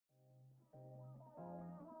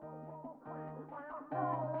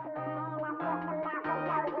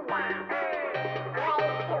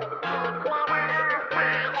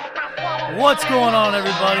What's going on,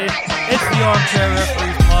 everybody? It's the Armchair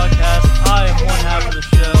Referees Podcast. I am one half of the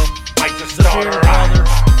show, the bearded brother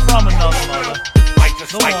from another mother,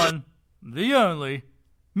 the one, the only,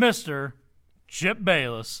 Mr. Chip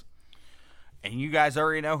Bayless. And you guys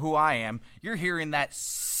already know who I am. You're hearing that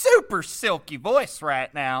super silky voice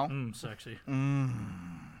right now. Sexy.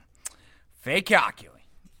 Fake Oculi.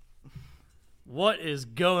 What is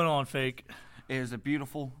going on, Fake? It is a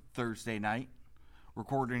beautiful Thursday night.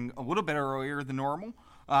 Recording a little bit earlier than normal,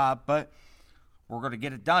 but we're going to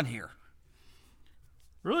get it done here.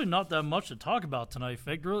 Really not that much to talk about tonight,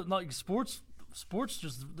 Fake. Really, like sports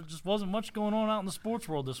just wasn't much going on out in the sports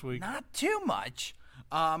world this week. Not too much,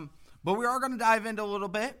 but we are going to dive into a little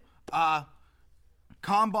bit.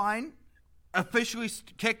 Combine officially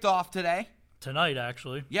kicked off today. Tonight,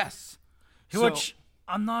 actually. Yes. Which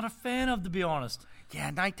I'm not a fan of, to be honest.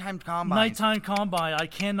 Yeah, nighttime combine. Nighttime combine, I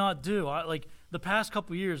cannot do. The past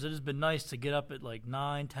couple years, it has been nice to get up at like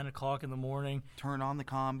 9, 10 o'clock in the morning. Turn on the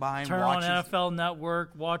combine. Turn on NFL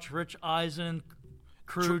Network. Watch Rich Eisen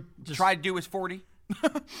crew. Try to do his 40.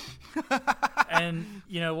 And,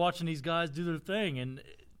 watching these guys do their thing. And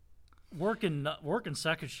working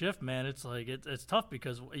second shift, man, it's like it's tough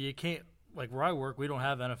because you can't. Like where I work, we don't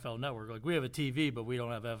have NFL Network. Like we have a TV, but we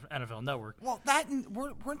don't have NFL Network. Well,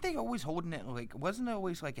 weren't they always holding it? Like, wasn't it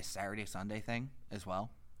always like a Saturday Sunday thing as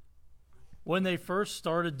well? When they first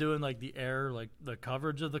started doing like the the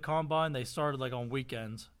coverage of the combine, they started like on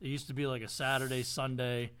weekends. It used to be like a Saturday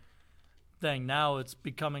Sunday thing. Now it's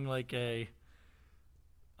becoming like a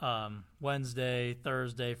Wednesday,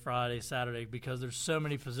 Thursday, Friday, Saturday, because there's so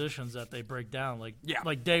many positions that they break down. Like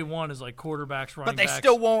day one is like quarterbacks, running backs. But they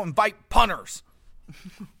still won't invite punters.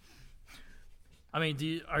 I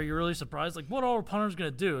mean, are you really surprised? Like, what are punters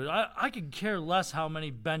going to do? I could care less how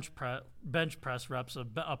many bench press reps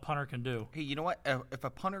a punter can do. Hey, you know what? If a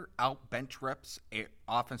punter out bench reps an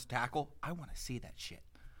offense tackle, I want to see that shit.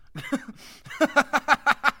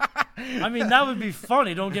 I mean, that would be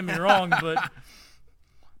funny. Don't get me wrong, but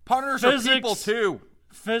punters are people too.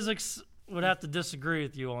 Physics would have to disagree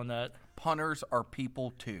with you on that. Punters are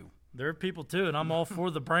people too. They're people too, and I'm all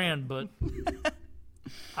for the brand, but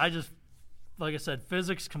I just, like I said,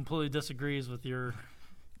 physics completely disagrees with your.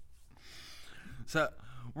 So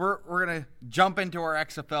we're gonna jump into our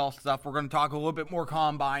XFL stuff. We're gonna talk a little bit more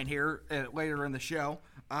combine here later in the show,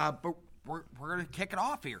 but we're gonna kick it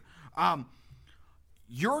off here.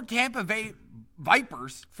 Your Tampa Bay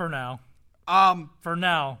Vipers for now.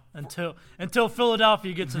 Until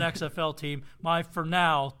Philadelphia gets an XFL team, for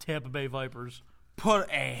now Tampa Bay Vipers put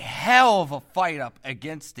a hell of a fight up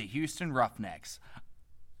against the Houston Roughnecks.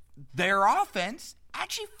 Their offense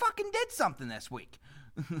actually fucking did something this week.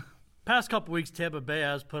 Past couple weeks, Tampa Bay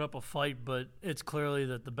has put up a fight, but it's clearly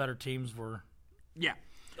that the better teams were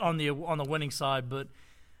on the winning side. But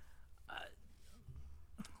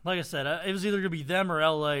like I said, it was either going to be them or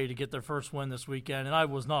LA to get their first win this weekend, and I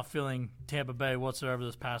was not feeling Tampa Bay whatsoever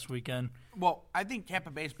this past weekend. Well, I think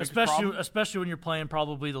Tampa Bay's biggest especially when you're playing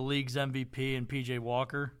probably the league's MVP and PJ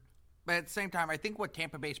Walker. But at the same time, I think what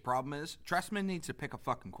Tampa Bay's problem is, Trestman needs to pick a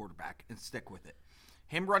fucking quarterback and stick with it.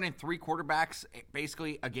 Him running 3 quarterbacks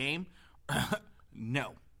basically a game,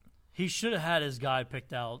 no. He should have had his guy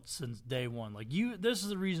picked out since day one. This is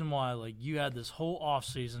the reason why you had this whole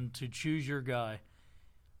offseason to choose your guy.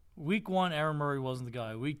 Week 1, Aaron Murray wasn't the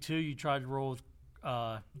guy. Week 2, you tried to roll with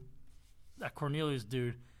that Cornelius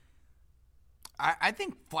dude. I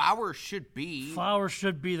think Flowers should be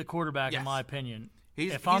the quarterback, in my opinion.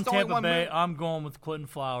 If I'm Tampa Bay, I'm going with Clinton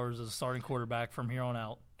Flowers as a starting quarterback from here on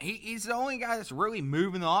out. He's the only guy that's really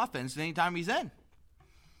moving the offense anytime he's in.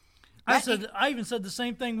 I even said the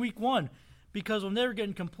same thing week 1, because when they were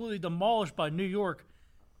getting completely demolished by New York,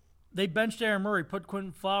 they benched Aaron Murray, put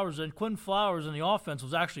Quentin Flowers in. Quentin Flowers in the offense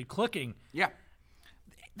was actually clicking. Yeah.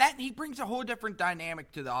 He brings a whole different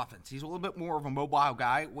dynamic to the offense. He's a little bit more of a mobile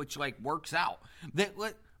guy, which works out.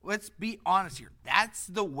 Let's be honest here. That's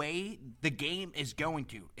the way the game is going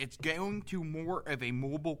to. It's going to more of a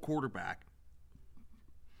mobile quarterback.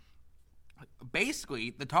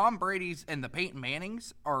 Basically, the Tom Brady's and the Peyton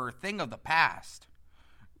Mannings are a thing of the past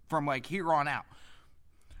from here on out.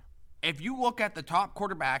 If you look at the top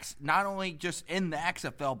quarterbacks, not only just in the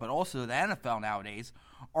XFL, but also the NFL nowadays,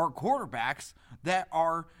 are quarterbacks that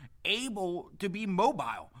are able to be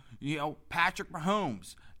mobile. Patrick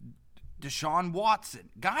Mahomes, Deshaun Watson,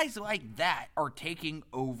 guys like that are taking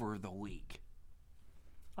over the league.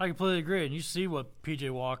 I completely agree. And you see what P.J.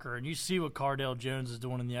 Walker and you see what Cardale Jones is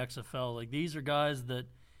doing in the XFL. These are guys that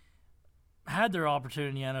had their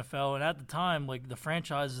opportunity in the NFL, and at the time, the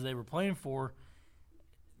franchises they were playing for,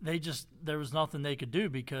 there was nothing they could do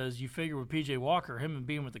because you figure with P.J. Walker, him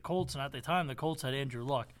being with the Colts, and at the time the Colts had Andrew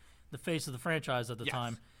Luck, the face of the franchise at the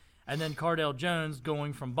time, and then Cardale Jones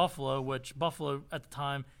going from Buffalo, which Buffalo at the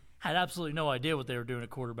time had absolutely no idea what they were doing at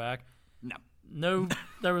quarterback. No,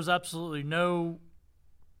 there was absolutely no.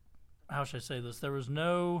 How should I say this? There was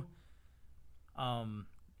no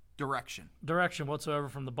direction whatsoever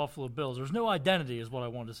from the Buffalo Bills. There was no identity, is what I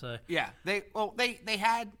wanted to say. Yeah, they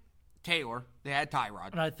had Taylor, they had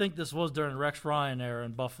Tyrod, and I think this was during Rex Ryan era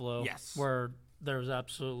in Buffalo. Yes, where there was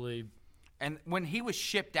absolutely. And when he was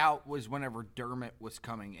shipped out was whenever Dermott was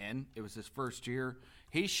coming in. It was his first year.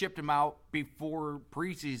 He shipped him out before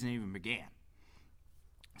preseason even began.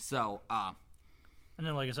 So, and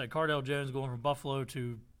then like I said, Cardale Jones going from Buffalo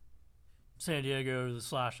to San Diego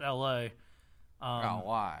 / L.A.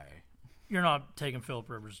 Why? You're not taking Philip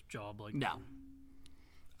Rivers' job, like no.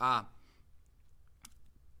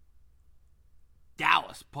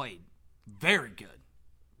 Dallas played very good,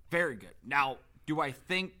 very good. Now, do I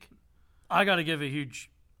think I got to give a huge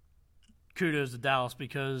kudos to Dallas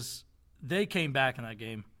because they came back in that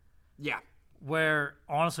game? Yeah. Where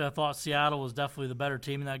honestly, I thought Seattle was definitely the better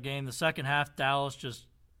team in that game. The second half, Dallas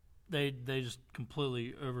they just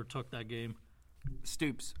completely overtook that game.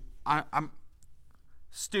 Stoops, I'm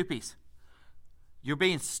Stoopies. You're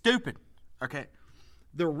being stupid. Okay.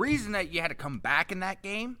 The reason that you had to come back in that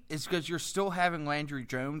game is because you're still having Landry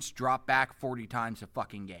Jones drop back 40 times a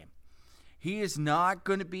fucking game. He is not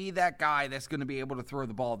going to be that guy that's going to be able to throw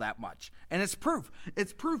the ball that much. And it's proof.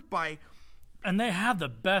 It's proof by... And they have the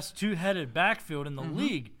best two-headed backfield in the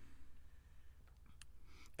league.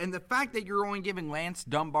 And the fact that you're only giving Lance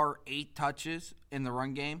Dunbar 8 touches in the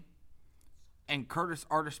run game and Curtis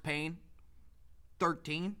Artis-Payne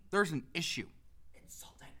 13, there's an issue.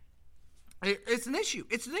 It's an issue.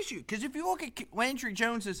 It's an issue. Because if you look at Landry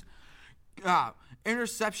Jones's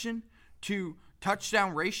interception to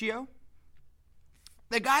touchdown ratio,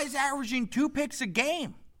 the guy's averaging 2 picks a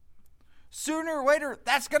game. Sooner or later,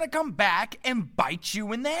 that's going to come back and bite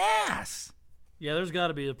you in the ass. Yeah, there's got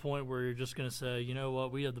to be a point where you're just going to say, you know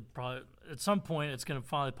what, we have at some point it's going to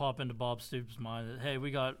finally pop into Bob Stoops' mind that, hey, we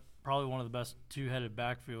got probably one of the best two-headed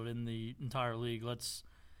backfield in the entire league. Let's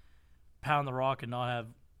pound the rock and not have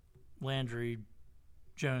Landry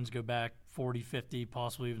Jones go back 40, 50,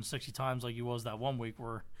 possibly even 60 times like he was that one week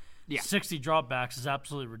where 60 dropbacks is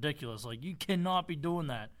absolutely ridiculous. Like, you cannot be doing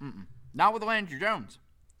that. Not with Landry Jones.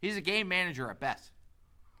 He's a game manager at best.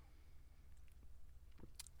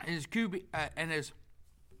 And his QB and his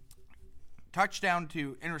touchdown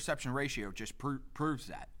to interception ratio just proves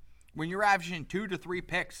that. When you're averaging 2 to 3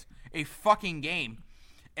 picks a fucking game,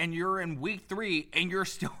 and you're in week 3 and you're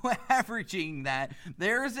still averaging that,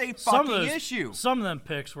 there's a fucking issue. Some of them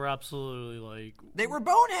picks were absolutely like... They were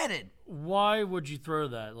boneheaded. Why would you throw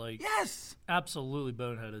that? Like, yes. Absolutely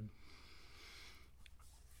boneheaded.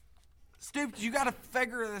 Stoops, you got to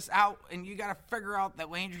figure this out, and you got to figure out that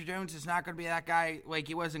Landry Jones is not going to be that guy like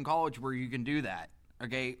he was in college where you can do that,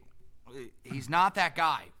 okay? He's not that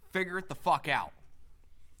guy. Figure it the fuck out.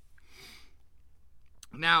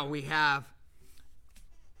 Now we have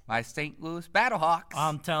my St. Louis Battlehawks.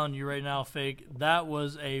 I'm telling you right now, Fake, that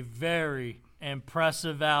was a very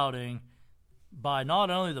impressive outing by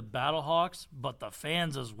not only the Battlehawks, but the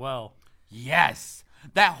fans as well. Yes.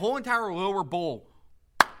 That whole entire lower bowl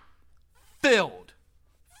filled.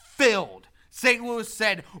 St. Louis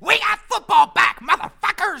said, "We got football back,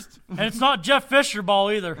 motherfuckers!" And it's not Jeff Fisher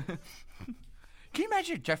ball either. Can you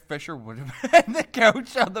imagine if Jeff Fisher would have been the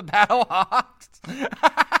coach of the Battlehawks?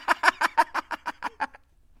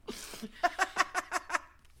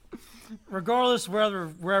 Regardless,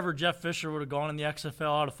 wherever Jeff Fisher would have gone in the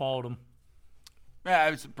XFL, I'd have followed him. Yeah,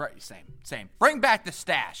 it was same. Bring back the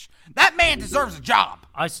stash. That man deserves a job.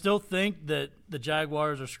 I still think that the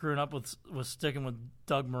Jaguars are screwing up with sticking with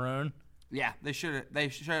Doug Marrone. Yeah, they should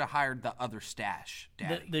have hired the other Stash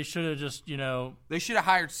Daddy. They should have just, They should have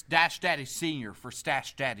hired Stash Daddy Sr. for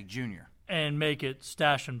Stash Daddy Jr. And make it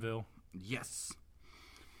Stashionville. Yes.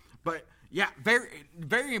 But, yeah, very,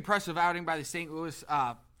 very impressive outing by the St. Louis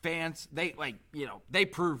fans. They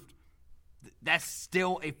proved that's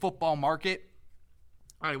still a football market.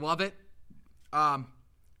 I love it.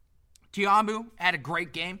 Tiamu had a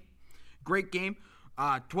great game.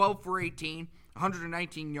 12 for 18,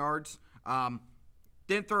 119 yards.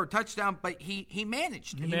 Didn't throw a touchdown, but he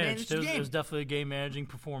managed. He managed the game. It was definitely a game-managing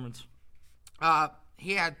performance.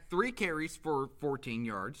 He had 3 carries for 14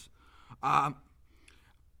 yards. Matt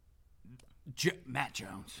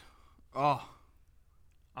Jones. Oh.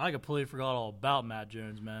 I completely forgot all about Matt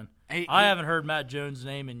Jones, man. I haven't heard Matt Jones'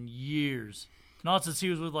 name in years. Not since he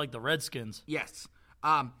was with, the Redskins. Yes.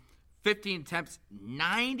 15 attempts,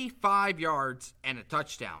 95 yards, and a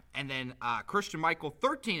touchdown. And then Christian Michael,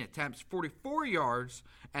 13 attempts, 44 yards,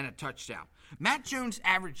 and a touchdown. Matt Jones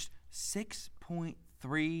averaged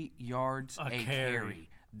 6.3 yards a carry.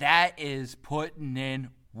 That is putting in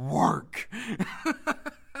work.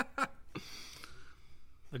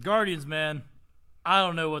 The Guardians, man, I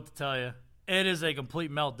don't know what to tell you. It is a complete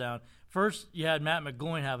meltdown. First, you had Matt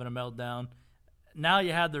McGloin having a meltdown. Now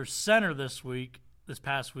you had their center this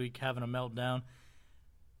past week, having a meltdown.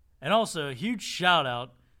 And also, a huge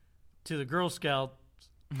shout-out to the Girl Scouts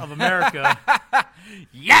of America.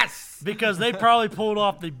 Yes! Because they probably pulled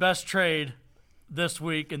off the best trade this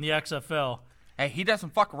week in the XFL. Hey, he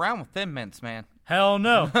doesn't fuck around with Thin Mints, man. Hell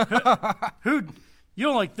no. You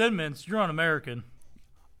don't like Thin Mints, you're un-American.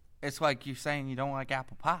 It's like you saying you don't like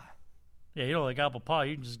apple pie. Yeah, you don't like apple pie,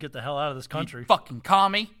 you can just get the hell out of this country. You fucking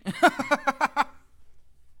commie.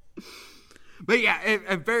 But yeah,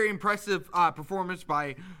 a very impressive performance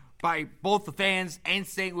by both the fans and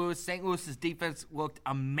St. Louis. St. Louis's defense looked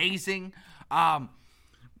amazing.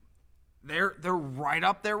 They're right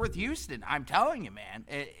up there with Houston. I'm telling you, man.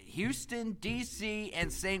 Houston, DC,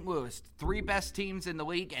 and St. Louis, 3 best teams in the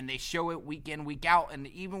league, and they show it week in, week out. And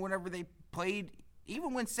even when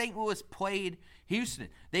St. Louis played Houston,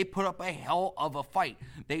 they put up a hell of a fight.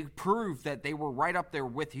 They proved that they were right up there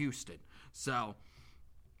with Houston. So,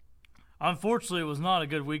 unfortunately, it was not a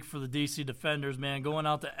good week for the DC Defenders, man. Going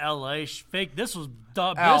out to LA, this was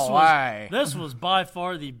by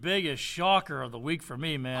far the biggest shocker of the week for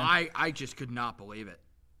me, man. I just could not believe it.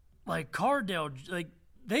 Like Cardale,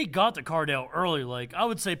 they got to Cardale early. I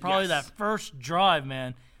would say probably that first drive,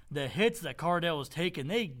 man. The hits that Cardale was taking,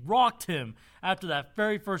 they rocked him after that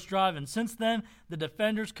very first drive, and since then, the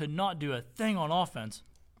Defenders could not do a thing on offense.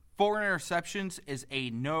 4 interceptions is a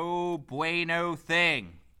no bueno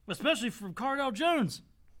thing. Especially from Cardale Jones.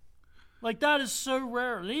 That is so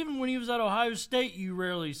rare. Even when he was at Ohio State, you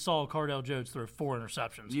rarely saw Cardale Jones throw 4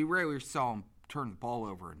 interceptions. You rarely saw him turn the ball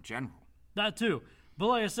over in general. That too. But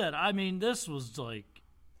like I said, this was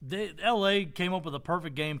L.A. came up with a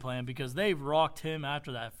perfect game plan because they rocked him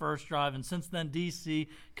after that first drive, and since then, D.C.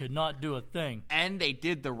 could not do a thing. And they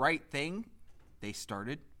did the right thing. They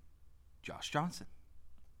started Josh Johnson.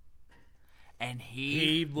 And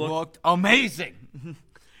he looked amazing.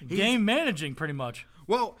 Game managing, pretty much.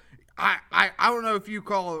 Well, I don't know if you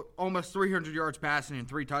call almost 300 yards passing and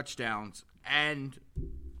 3 touchdowns and,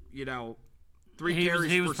 3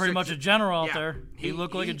 carries. He was pretty much a general out there. He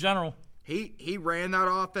looked like a general. He ran that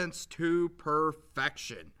offense to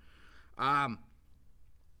perfection.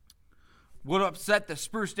 Would upset the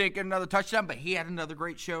Spurs didn't get another touchdown, but he had another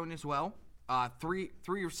great showing as well. 3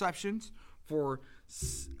 receptions for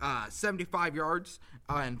 75 yards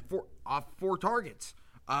and 4 targets.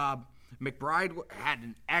 McBride had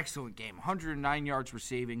an excellent game, 109 yards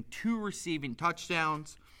receiving, 2 receiving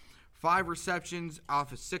touchdowns, 5 receptions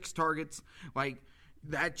off of 6 targets.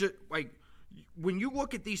 When you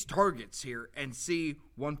look at these targets here and see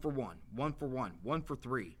 1 for 1, 1 for 1, 1 for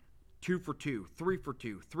 3, 2 for 2, 3 for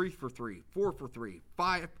 2, 3 for 3, 4 for 3,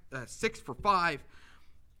 6 for 5,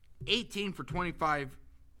 18 for 25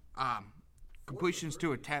 completions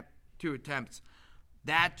to attempts,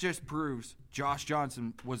 that just proves Josh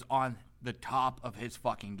Johnson was on the top of his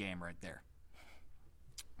fucking game right there.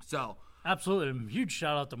 So, absolutely. Huge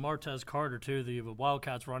shout out to Martez Carter, too, the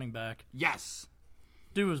Wildcats running back. Yes.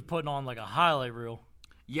 Dude was putting on a highlight reel.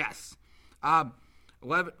 Yes.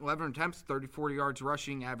 11 attempts, 30-40 yards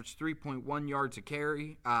rushing, averaged 3.1 yards a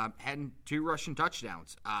carry, had 2 rushing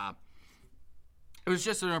touchdowns. It was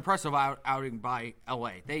just an impressive outing by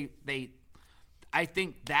LA. I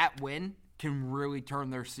think that win can really turn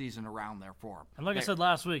their season around there for them. And I said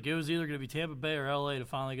last week, it was either going to be Tampa Bay or LA to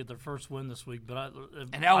finally get their first win this week. But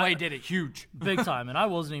LA did it huge. Big time, and I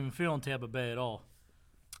wasn't even feeling Tampa Bay at all.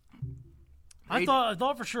 I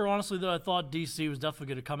thought for sure, honestly, that I thought DC was definitely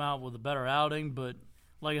going to come out with a better outing. But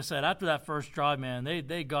like I said, after that first drive, man,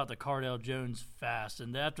 they got the Cardale Jones fast.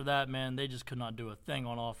 And after that, man, they just could not do a thing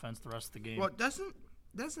on offense the rest of the game. Well, doesn't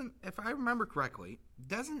if I remember correctly,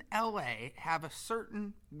 doesn't LA have a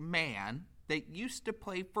certain man that used to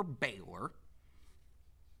play for Baylor?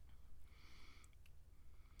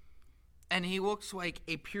 And he looks like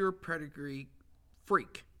a pure pedigree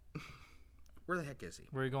freak. Where the heck is he?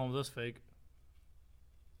 Where are you going with this fake?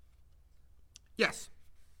 Yes,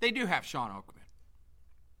 they do have Sean Oakman.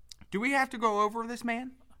 Do we have to go over this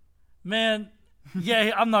man? Man,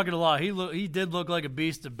 yeah, I'm not going to lie. He did look like a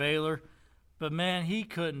beast at Baylor. But, man, he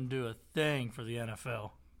couldn't do a thing for the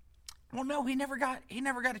NFL. Well, no, he never got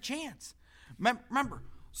a chance. Remember,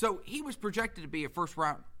 so he was projected to be a first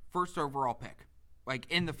overall pick. like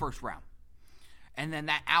in the first round. And then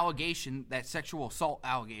that sexual assault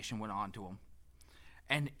allegation went on to him.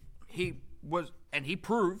 And he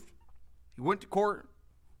proved, he went to court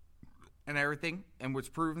and everything and was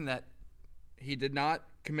proven that he did not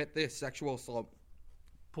commit the sexual assault.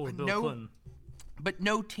 Poor Bill Clinton. But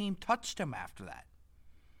no team touched him after that.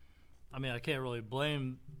 I mean, I can't really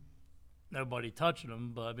blame nobody touching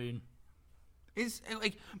him, but I mean,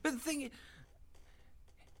 but the thing is,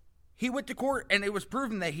 he went to court and it was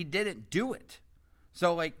proven that he didn't do it.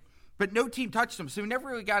 So but no team touched him, so he never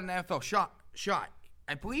really got an NFL shot.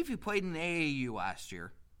 I believe he played in the AAU last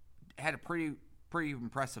year, had a pretty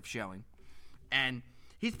impressive showing, and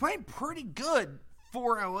he's playing pretty good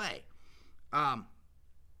for LA.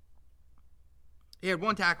 He had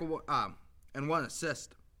 1 tackle and 1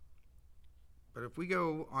 assist. But if we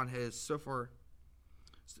go on his so far,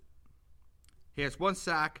 he has 1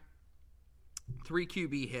 sack, 3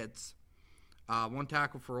 QB hits, 1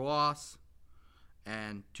 tackle for loss,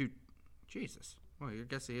 and 2. Jesus. Well, I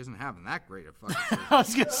guess he isn't having that great a fucking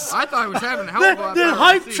season. I thought he was having a hell of a lot. The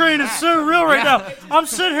hype train is so real right now. I'm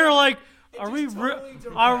sitting here like, are we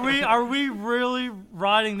really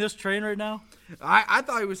riding this train right now? I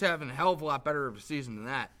thought he was having a hell of a lot better of a season than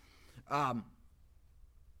that.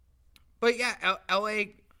 But yeah, LA.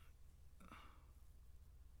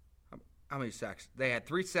 How many sacks? They had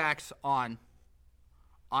 3 sacks on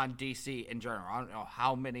DC in general. I don't know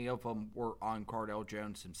how many of them were on Cardale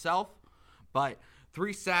Jones himself, but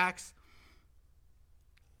 3 sacks,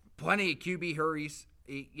 plenty of QB hurries.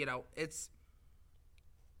 You know, it's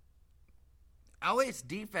LA's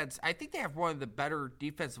defense. I think they have one of the better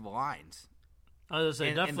defensive lines. I was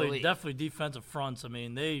going to say, definitely defensive fronts. I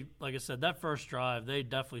mean, they, like I said, that first drive, they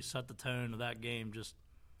definitely set the tone of that game just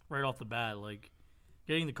right off the bat. Like,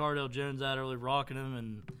 getting the Cardale Jones out early, rocking him,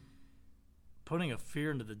 and putting a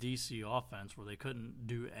fear into the DC offense where they couldn't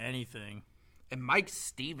do anything. And Mike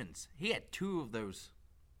Stevens, he had 2 of those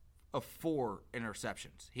of 4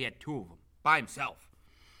 interceptions. He had 2 of them by himself,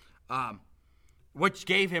 which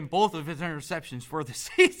gave him both of his interceptions for the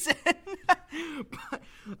season. But,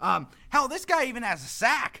 hell, this guy even has a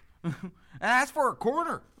sack, and that's for a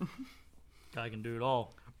corner. Guy can do it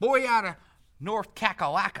all. Boy out of North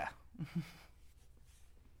Kakalaka.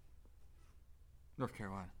 North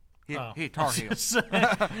Carolina. He Tar Heel.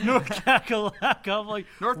 North Kakalaka. I'm like,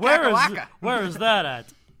 North Kakalaka. Where is that at?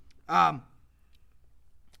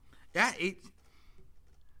 Yeah,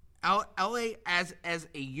 LA as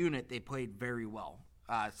a unit, they played very well.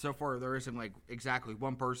 So far, there isn't like exactly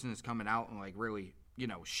one person that's coming out and like really,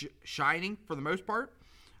 shining for the most part.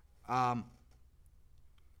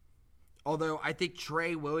 Although I think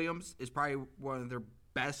Trey Williams is probably one of their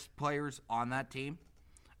best players on that team.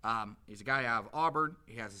 He's a guy out of Auburn.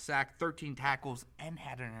 He has a sack, 13 tackles, and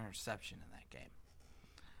had an interception in that game.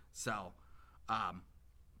 So,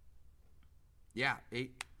 yeah,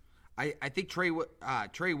 I think Trey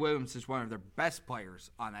Williams is one of their best players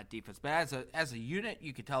on that defense. But as a unit,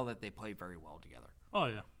 you could tell that they play very well together. Oh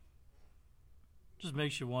yeah. Just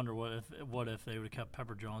makes you wonder what if they would have kept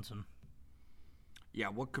Pepper Johnson. Yeah,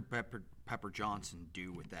 what could Pepper Johnson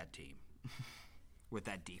do with that team, with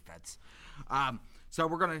that defense? So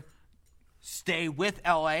we're gonna stay with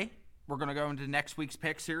LA. We're gonna go into next week's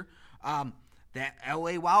picks here. The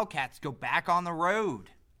LA Wildcats go back on the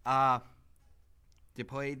road. They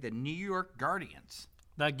play the New York Guardians.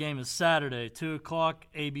 That game is Saturday, 2:00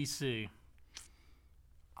 ABC.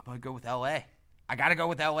 I'm going to go with L.A. I got to go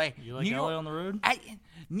with L.A. You like L.A. on the road?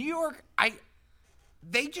 New York,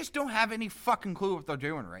 they just don't have any fucking clue what they're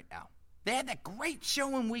doing right now. They had that great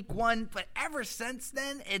show in week 1, but ever since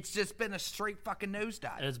then, it's just been a straight fucking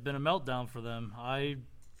nosedive. It's been a meltdown for them.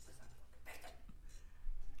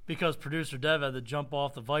 Because producer Dev had to jump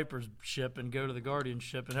off the Vipers ship and go to the Guardians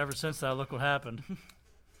ship, and ever since that, look what happened.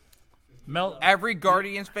 Every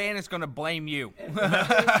Guardians fan is going to blame you. I'm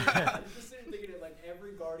just sitting thinking that, like,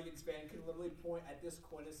 every Guardians fan can literally point at this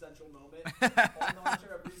quintessential moment on the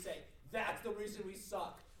monitor and say, that's the reason we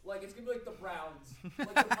suck. Like, it's going to be like the Browns.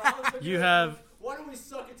 Like, the Browns you have... Like, why do we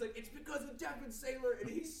suck? It's like, it's because of Devin Saylor, and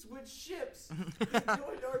he switched ships. He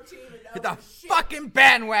joined our team, and now the fucking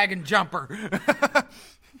bandwagon jumper.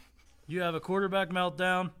 You have a quarterback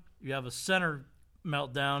meltdown. You have a center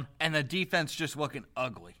meltdown. And the defense just looking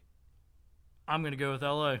ugly. I'm going to go with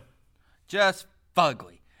L.A. Just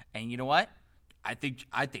fugly. And you know what? I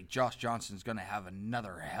think Josh Johnson's going to have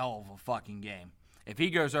another hell of a fucking game. If he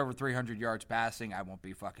goes over 300 yards passing, I won't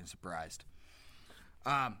be fucking surprised.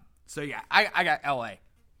 So, yeah, I got L.A.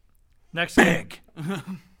 Next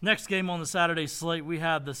game on the Saturday slate, we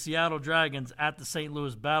have the Seattle Dragons at the St.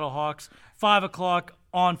 Louis Battlehawks, 5 o'clock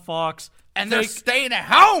on Fox. And they're staying at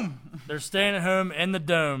home. They're staying at home in the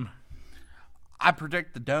Dome. I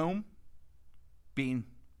predict the Dome being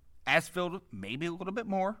as filled, maybe a little bit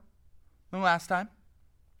more than last time.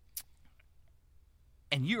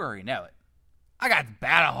 And you already know it. I got the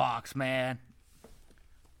Battlehawks, man.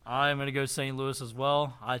 I'm going to go St. Louis as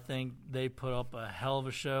well. I think they put up a hell of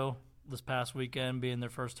a show this past weekend, being their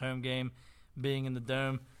first home game, being in the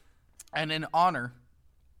Dome. And in honor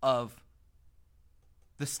of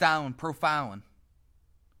the styling, profiling,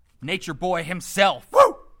 nature boy himself,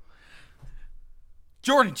 woo!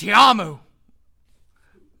 Jordan Giamu.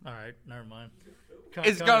 All right, never mind.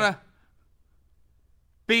 Is going to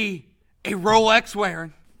be a Rolex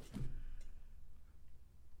wearing,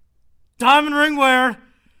 diamond ring wearing,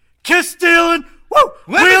 kiss stealing, woo,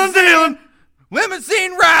 wheeling dealing,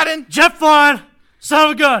 limousine riding, jet flying,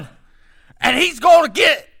 son of a gun. And he's going to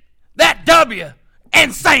get that W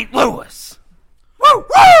in St. Louis. Woo,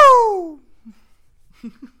 woo!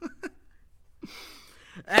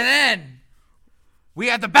 And then we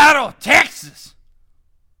have the Battle of Texas.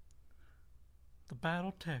 The Battle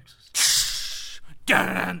of Texas.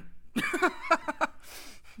 Dun,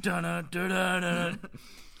 dun, dun, dun, dun.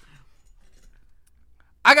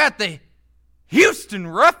 I got the Houston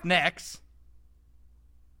Roughnecks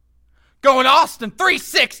going Austin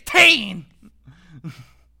 316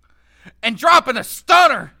 and dropping a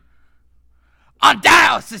stunner on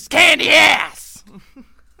Dallas's candy ass.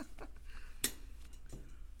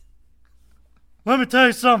 Let me tell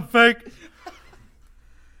you something, Fake.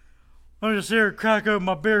 Let me just here crack open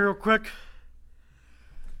my beer real quick.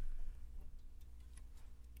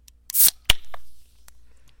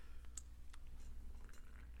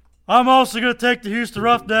 I'm also going to take the Houston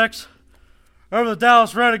Roughnecks over the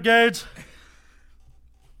Dallas Renegades.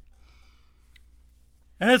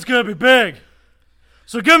 And it's going to be big.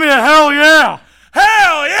 So give me a hell yeah.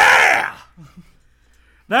 Hell yeah!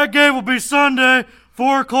 That game will be Sunday,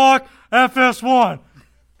 4 o'clock, FS1.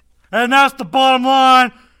 And that's the bottom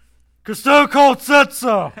line, because Stone Cold said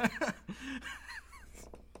so.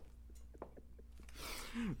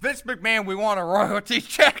 Vince McMahon, we want our royalty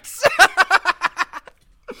checks.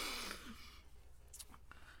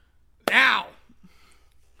 Now,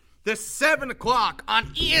 the 7 o'clock on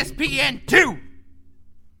ESPN2.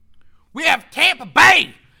 We have Tampa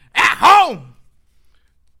Bay at home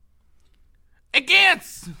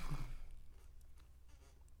against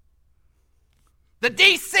the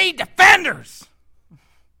DC Defenders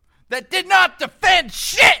that did not defend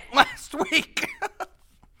shit last week.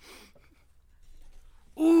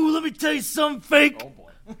 Ooh, let me tell you something, Fake. Oh,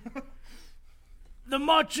 boy. The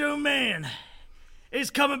Macho Man is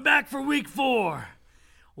coming back for week 4.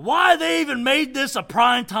 Why they even made this a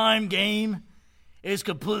primetime game is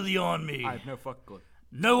completely on me. I have no fucking clue.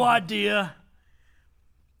 No idea.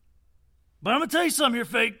 But I'm going to tell you something here,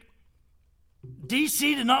 Fake.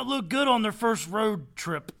 DC did not look good on their first road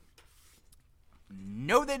trip.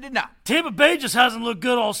 No, they did not. Tampa Bay just hasn't looked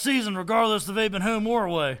good all season, regardless if they've been home or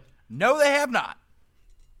away. No, they have not.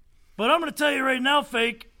 But I'm going to tell you right now,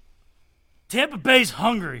 Fake, Tampa Bay's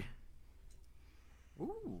hungry.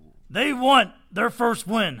 Ooh. They want their first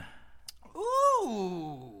win.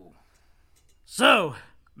 Ooh. So,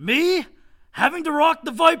 me having to rock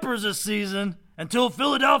the Vipers this season until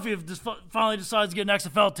Philadelphia finally decides to get an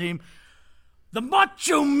XFL team, the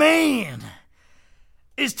Macho Man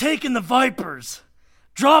is taking the Vipers,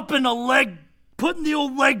 dropping a leg, putting the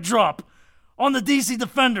old leg drop on the DC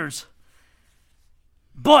Defenders.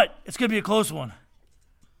 But it's going to be a close one.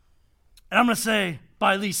 And I'm going to say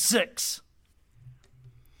by at least 6.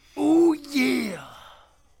 Ooh, yeah.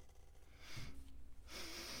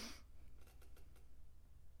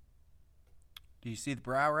 Do you see the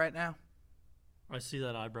brow right now? I see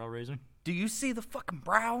that eyebrow raising. Do you see the fucking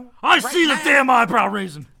brow? I right see the now? damn eyebrow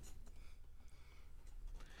raising.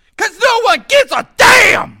 Because no one gives a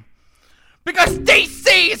damn! Because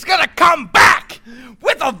DC is going to come back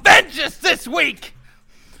with a vengeance this week!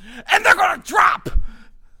 And they're going to drop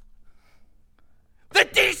the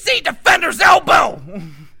DC Defender's elbow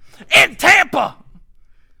in Tampa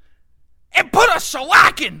and put a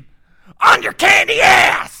shellacking on your candy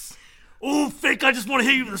ass! Ooh, Fake, I just want to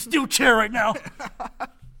hit you with a steel chair right now.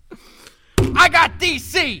 I got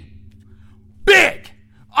DC big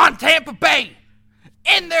on Tampa Bay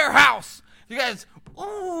in their house. You guys,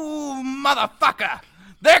 ooh, motherfucker.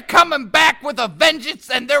 They're coming back with a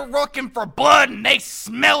vengeance and they're looking for blood and they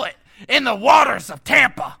smell it in the waters of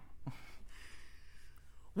Tampa.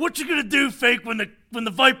 What you gonna do, Fake, when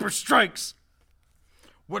the Viper strikes?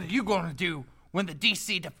 What are you going to do when the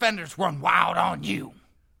DC Defenders run wild on you?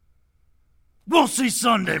 We'll see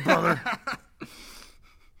Sunday, brother.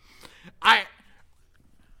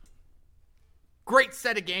 Great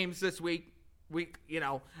set of games this week.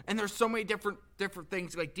 And there's so many different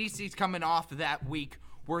things. Like DC's coming off of that week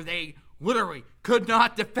where they literally could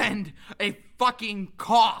not defend a fucking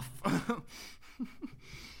cough.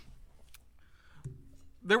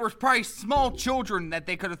 There was probably small children that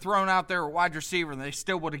they could have thrown out there at wide receiver, and they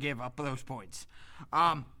still would have given up those points.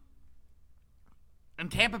 And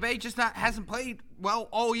Tampa Bay just hasn't played well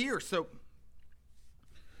all year, so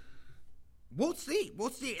we'll see.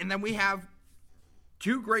 And then we have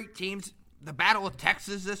two great teams. The Battle of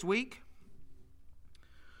Texas this week.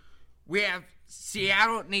 We have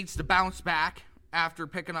Seattle needs to bounce back after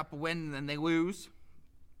picking up a win, and then they lose.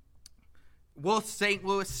 Will St.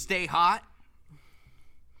 Louis stay hot?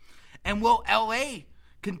 And will LA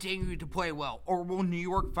continue to play well? Or will New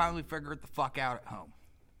York finally figure it the fuck out at home?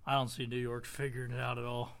 I don't see New York figuring it out at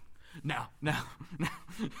all. No.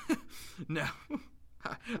 No.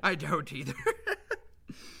 I don't either.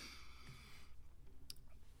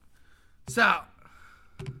 So,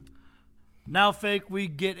 now, Fake, we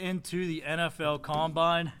get into the NFL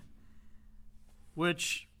Combine,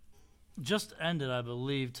 which just ended, I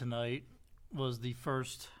believe, tonight, was the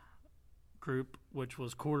first group, which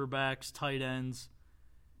was quarterbacks, tight ends,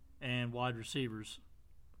 and wide receivers.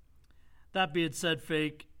 That being said,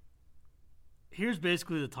 Fake, here's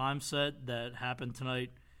basically the time set that happened tonight.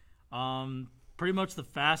 Pretty much the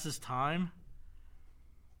fastest time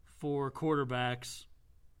for quarterbacks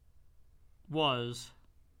was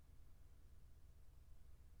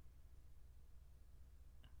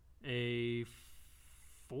a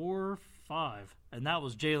 4-5, and that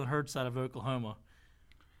was Jalen Hurts out of Oklahoma.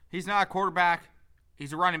 He's not a quarterback.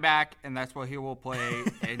 He's a running back, and that's what he will play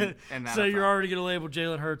in that. So you're already going to label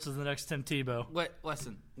Jalen Hurts as the next Tim Tebow.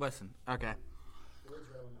 Listen. Okay.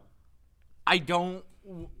 I don't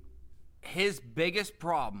 – his biggest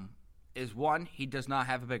problem is, one, he does not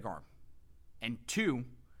have a big arm. And two,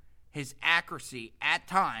 his accuracy at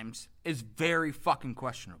times is very fucking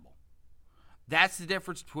questionable. That's the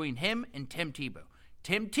difference between him and Tim Tebow.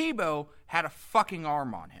 Tim Tebow had a fucking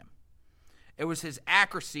arm on him. It was his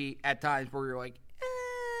accuracy at times where you're like,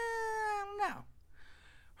 I don't know.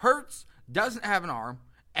 Hurts doesn't have an arm,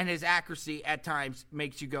 and his accuracy at times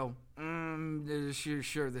makes you go,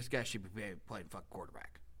 sure, this guy should be playing fucking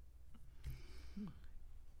quarterback.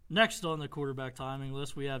 Next on the quarterback timing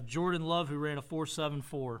list, we have Jordan Love, who ran a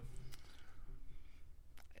 4.74,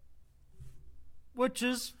 which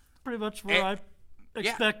is pretty much where I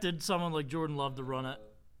expected someone like Jordan Love to run it.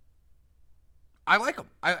 I like him.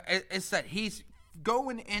 It's that he's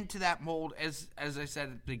going into that mold, as I said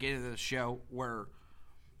at the beginning of the show, where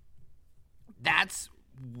that's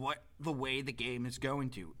what the way the game is going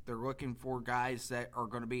to. They're looking for guys that are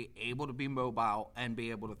going to be able to be mobile and be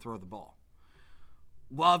able to throw the ball.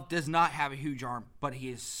 Love does not have a huge arm, but he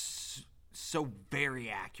is so very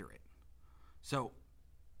accurate. So,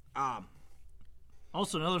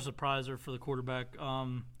 also another surpriser for the quarterback,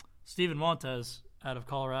 Steven Montez out of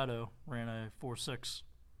Colorado ran a 4.6.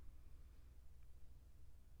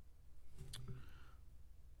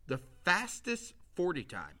 The fastest 40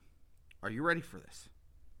 time, are you ready for this?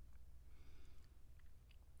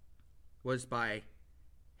 Was by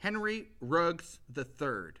Henry Ruggs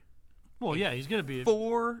III. Well, yeah, he's going to be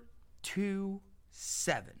 4.27.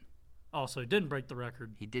 Oh, so he didn't break the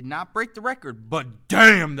record. He did not break the record, but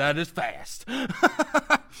damn, that is fast.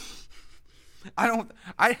 I don't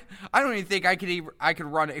even think I could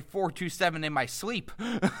run a 4.27 in my sleep.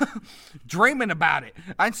 Dreaming about it.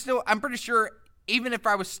 I'm pretty sure even if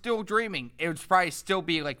I was still dreaming, it would probably still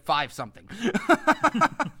be like 5 something.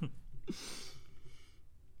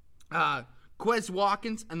 Quez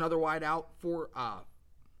Watkins, another wideout for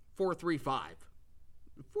 4.35.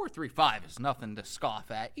 4.35 is nothing to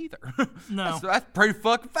scoff at either. No. That's pretty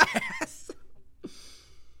fucking fast.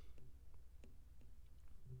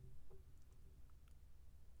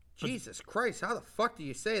 Jesus Christ, how the fuck do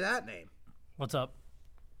you say that name? What's up?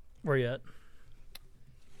 Where you at?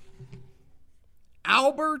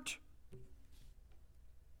 Albert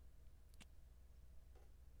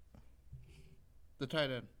the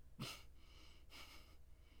tight end.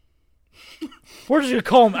 We're just going to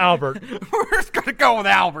call him Albert. We're just going to go with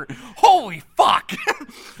Albert. Holy fuck.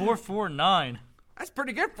 4.49. That's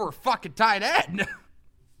pretty good for a fucking tight end.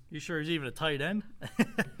 You sure he's even a tight end?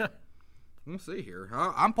 We'll see here.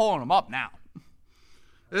 I'm pulling him up now.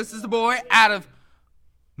 This is the boy out of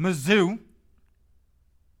Mizzou,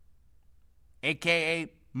 a.k.a.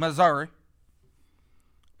 Missouri.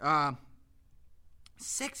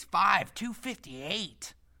 6'5",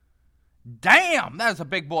 258. Damn, that was a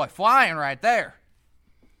big boy flying right there.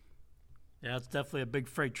 Yeah, it's definitely a big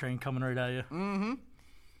freight train coming right at you. Mm-hmm.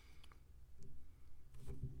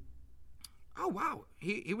 Oh, wow.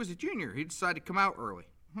 He was a junior. He decided to come out early.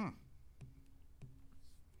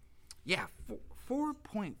 Yeah,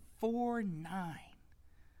 4.49.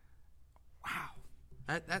 Wow.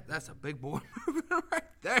 That's a big boy moving right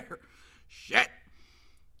there. Shit.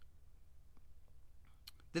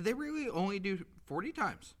 Did they really only do 40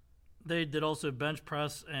 times? They did also bench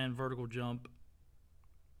press and vertical jump.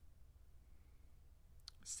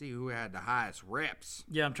 Let's see who had the highest reps.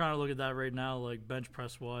 Yeah, I'm trying to look at that right now, like bench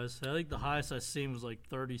press wise. I think the highest I seen was like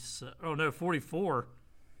 37. Oh no, 44.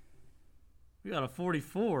 We got a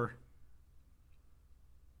 44. Where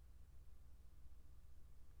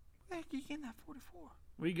the heck are you getting that 44?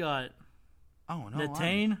 We got Oh no.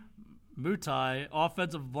 Natane Mutai,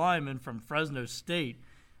 offensive lineman from Fresno State,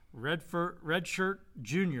 redshirt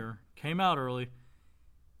junior, came out early.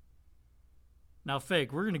 Now,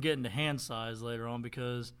 Fake, we're going to get into hand size later on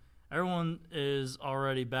because everyone is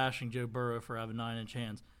already bashing Joe Burrow for having 9-inch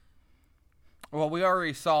hands. Well, we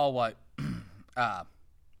already saw what Patty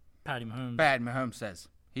Mahomes. Mahomes says.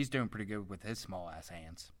 He's doing pretty good with his small-ass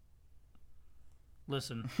hands.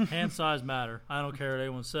 Listen, hand size matter. I don't care what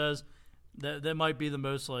anyone says. That might be the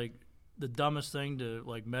most, like, the dumbest thing to,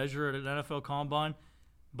 like, measure at an NFL combine.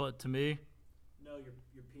 But to me, No,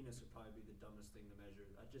 your penis would probably be the dumbest thing to measure.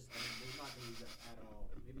 I mean, they're not going to use that at all.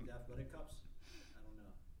 Maybe the athletic cups? I don't know.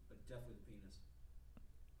 But definitely the penis.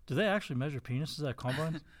 do they actually measure penises at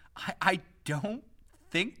combines? I don't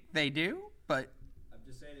think they do, but I'm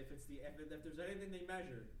just saying if there's anything they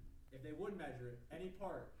measure, if they would measure it, any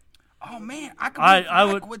part. oh man, I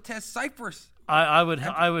would- with test ciphers. I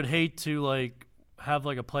would hate to like have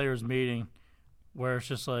like a players meeting where it's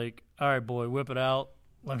just like, all right, boy, whip it out.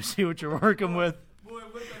 Let me see what you're working with. Boy,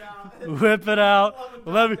 whip it out. Whip it out.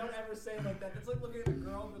 Let me. Don't ever say it like that. It's like looking at a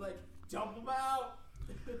girl and be like, dump them out.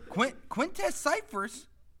 Quintez Cyphers,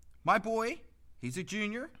 my boy, he's a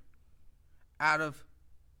junior out of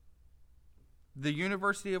the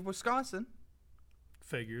University of Wisconsin.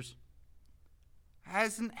 Figures.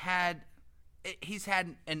 He's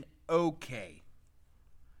had an okay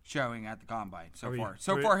showing at the combine so Are we- far. are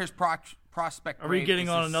So we- far, his prospect Are we rate getting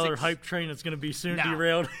is on a another 6. hype train that's going to be soon No.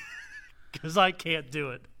 derailed? Because I can't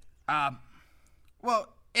do it. Well,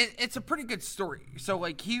 it's a pretty good story. So,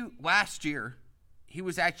 like, last year, he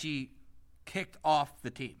was actually kicked off the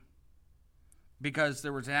team because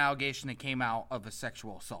there was an allegation that came out of a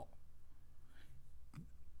sexual assault.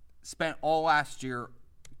 Spent all last year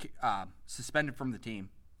suspended from the team.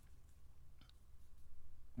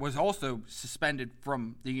 Was also suspended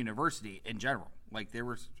from the university in general. Like, there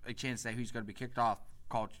was a chance that he was going to be kicked off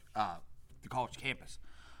the college campus.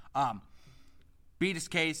 Beat his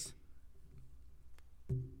case.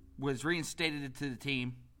 Was reinstated into the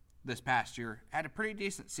team this past year. Had a pretty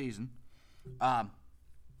decent season. But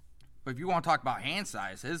if you want to talk about hand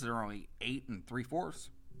size, his are only 8 3/4.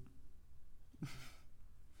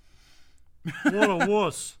 What a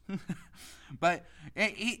wuss. But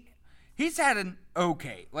he's had an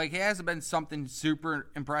okay. Like, it hasn't been something super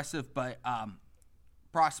impressive, but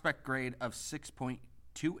prospect grade of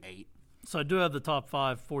 6.28. So I do have the top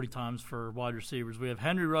 5 40 times for wide receivers. We have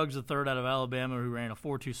Henry Ruggs III out of Alabama, who ran a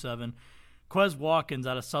 4.27. Quez Watkins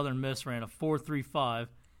out of Southern Miss ran a 4.35.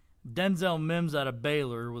 Denzel Mims out of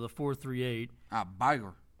Baylor with a 4.38.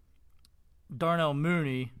 Baylor. Darnell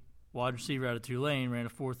Mooney, wide receiver out of Tulane, ran a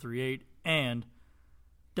 4.38. And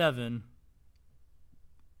Devin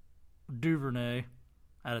Duvernay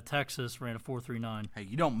out of Texas ran a 4.39. Hey,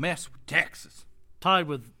 you don't mess with Texas. Tied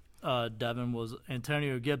with Devin was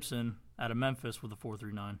Antonio Gibson out of Memphis with a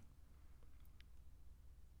 4.39.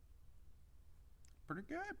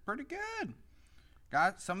 Pretty good.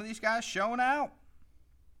 Got some of these guys showing out.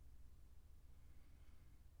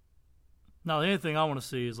 Now, the only thing I want to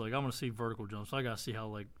see is, like, I want to see vertical jumps. I got to see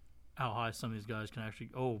how high some of these guys can actually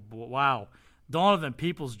 – oh, wow. Donovan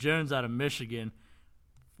Peoples-Jones out of Michigan,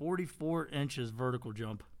 44 inches vertical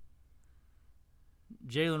jump.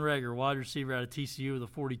 Jalen Reagor, wide receiver out of TCU with a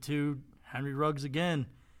 42. Henry Ruggs again,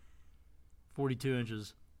 42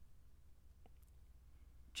 inches.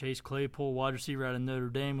 Chase Claypool, wide receiver out of Notre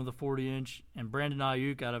Dame with a 40-inch. And Brandon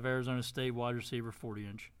Ayuk out of Arizona State, wide receiver,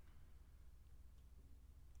 40-inch.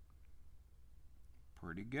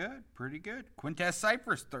 Pretty good. Quintez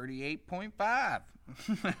Cyphers, 38.5.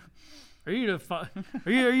 Are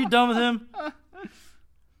you done with him?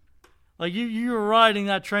 Like, you were riding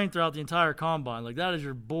that train throughout the entire combine. Like, that is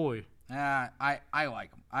your boy. I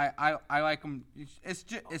like him. I like him.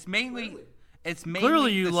 It's mainly It's mainly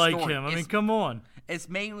Clearly you the like story. him. I mean, come on. It's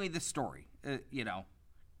mainly the story. Who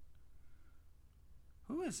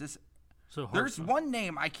is this? So There's one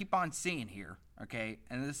name I keep on seeing here, okay?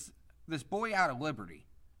 And this boy out of Liberty,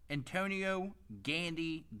 Antonio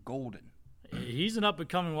Gandy Golden. He's an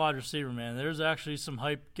up-and-coming wide receiver, man. There's actually some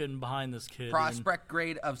hype getting behind this kid. Prospect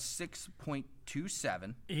grade of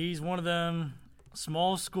 6.27. He's one of them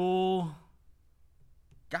small school.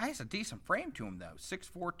 Guy has a decent frame to him, though.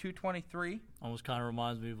 6'4", 223. Almost kind of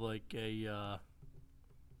reminds me of like a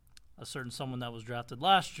certain someone that was drafted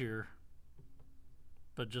last year,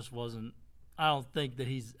 but just wasn't. I don't think that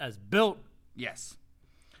he's as built. Yes.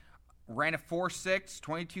 Ran a 4.6,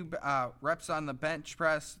 22 reps on the bench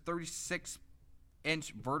press,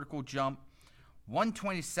 36-inch vertical jump,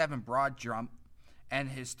 127 broad jump, and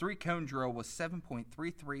his 3-cone drill was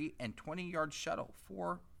 7.33 and 20-yard shuttle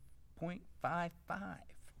 4.55.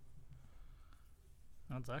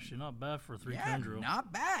 That's actually not bad for a 3-cone drill.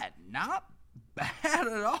 Not bad. Not bad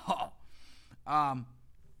at all.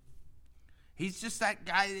 He's just that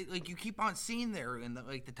guy that, like, you keep on seeing there in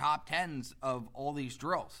the top 10s of all these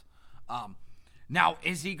drills. Now,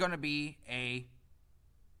 is he going to be a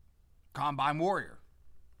combine warrior?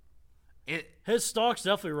 His stock's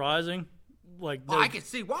definitely rising. Like, I can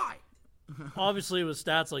see why. Obviously, with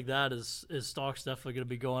stats like that, his stock's definitely going to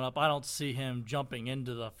be going up. I don't see him jumping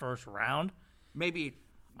into the first round. Maybe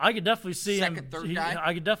I could definitely see second, third guy.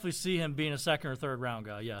 I could definitely see him being a second or third round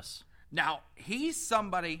guy. Yes. Now, he's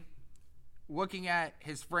somebody, looking at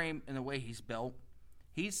his frame and the way he's built,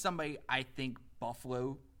 he's somebody I think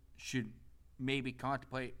Buffalo should maybe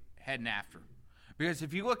contemplate heading after. Because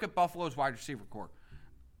if you look at Buffalo's wide receiver core,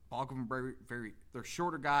 bulk of them they're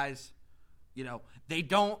shorter guys. You know, they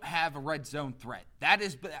don't have a red zone threat.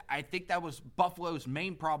 I think that was Buffalo's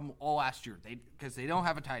main problem all last year. Because they don't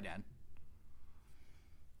have a tight end.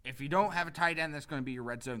 If you don't have a tight end that's going to be your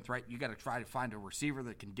red zone threat, you got to try to find a receiver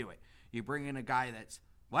that can do it. You bring in a guy that's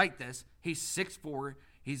like this. He's 6'4".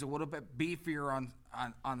 He's a little bit beefier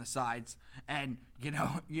on the sides, and you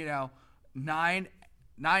know,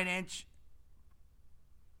 9-inch,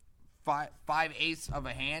 5/8 of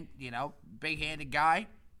a hand. You know, big-handed guy.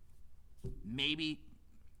 Maybe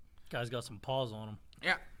Guy's got some paws on him.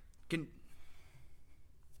 Yeah, can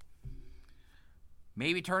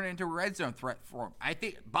maybe turn it into a red zone threat for him. I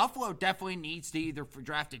think Buffalo definitely needs to either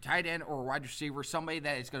draft a tight end or a wide receiver, somebody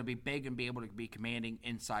that is going to be big and be able to be commanding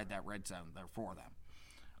inside that red zone there for them.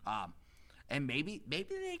 And maybe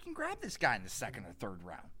they can grab this guy in the second or third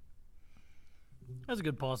round. That's a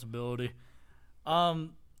good possibility.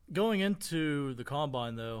 Going into the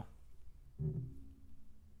combine, though,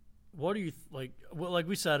 what do you like? Well, like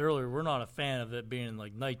we said earlier, we're not a fan of it being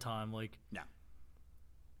like nighttime. Like, no.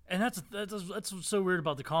 And that's what's so weird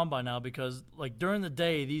about the combine now, because like during the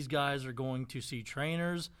day, these guys are going to see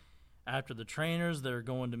trainers. After the trainers, they're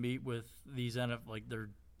going to meet with these like they're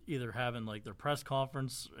either having like their press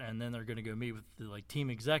conference, and then they're going to go meet with the, like, team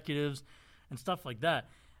executives and stuff like that.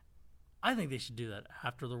 I think they should do that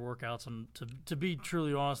after their workouts. And to be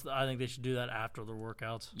truly honest, I think they should do that after their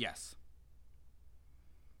workouts. Yes.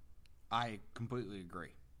 I completely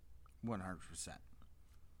agree. 100%.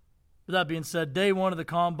 With that being said, day one of the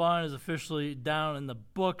combine is officially down in the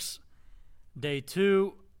books. Day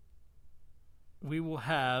two, we will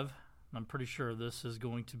have, I'm pretty sure this is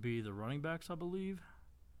going to be the running backs, I believe.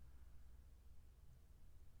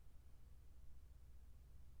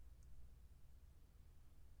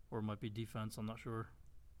 Or it might be defense, I'm not sure.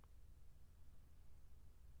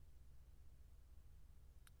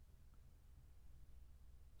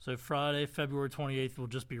 So Friday, February 28th, will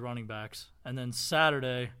just be running backs. And then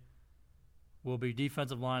Saturday will be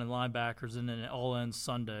defensive line and linebackers, and then it all ends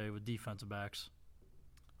Sunday with defensive backs.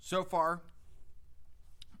 So far,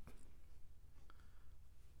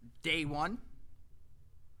 day one,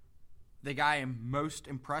 the guy I'm most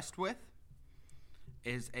impressed with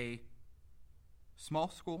is a small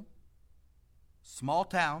school, small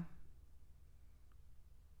town,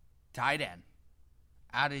 tight end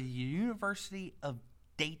out of the University of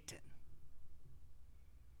Dayton.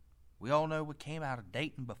 We all know what came out of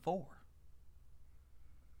Dayton before.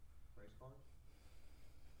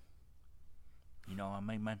 You know what I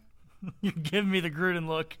mean, man? You're giving me the Gruden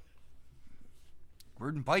look.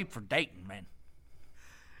 Gruden played for Dayton, man.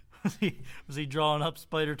 Was he drawing up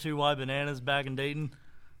Spider 2Y bananas back in Dayton?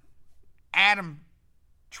 Adam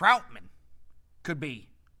Troutman could be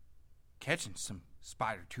catching some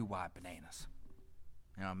Spider 2Y bananas.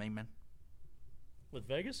 You know what I mean, man? With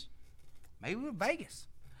Vegas? Maybe with Vegas.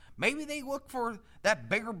 Maybe they look for that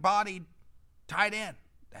bigger-bodied tight end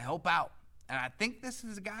to help out. And I think this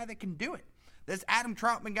is a guy that can do it. This Adam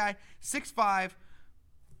Troutman guy, 6'5",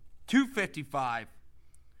 255.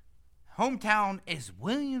 Hometown is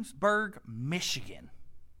Williamsburg, Michigan.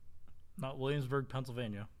 Not Williamsburg,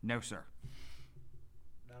 Pennsylvania. No, sir.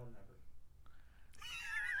 No,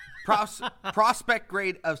 never. Prospect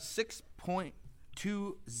grade of 6.20.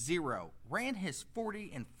 Ran his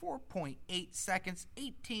 40 in 4.8 seconds.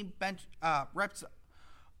 18 bench reps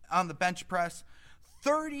on the bench press.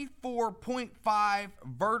 34.5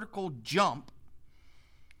 vertical jump.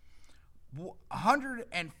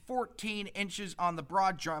 114 inches on the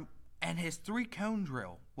broad jump. And his 3-cone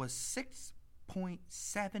drill was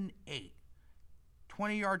 6.78.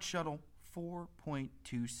 20-yard shuttle,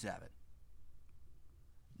 4.27.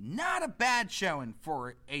 Not a bad showing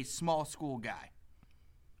for a small school guy.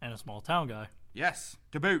 And a small town guy. Yes,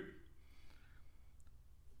 to boot.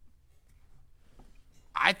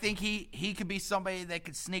 I think he could be somebody that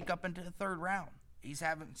could sneak up into the third round. He's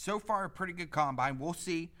having, so far, a pretty good combine. We'll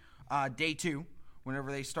see day 2,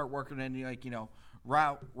 whenever they start working in,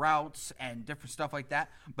 routes and different stuff like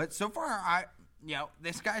that. But so far,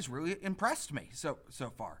 this guy's really impressed me so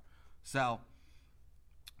far. So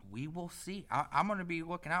we will see. I'm going to be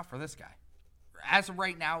looking out for this guy. As of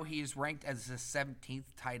right now, he is ranked as the 17th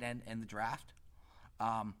tight end in the draft.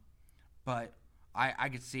 But I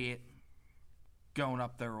could see it going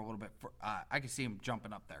up there a little bit. I could see him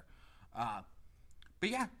jumping up there. But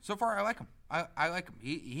yeah, so far I like him. I like him.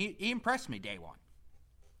 He impressed me day 1.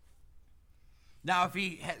 Now, if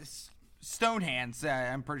he has stone hands,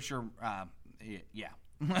 I'm pretty sure, yeah.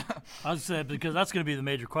 I was saying, because that's going to be the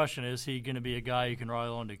major question. Is he going to be a guy you can rely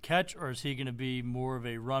on to catch, or is he going to be more of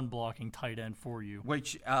a run-blocking tight end for you?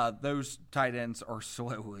 Which those tight ends are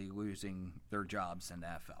slowly losing their jobs in the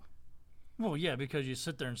NFL. Well, yeah, because you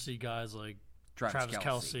sit there and see guys like Travis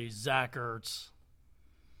Kelce, Zach Ertz.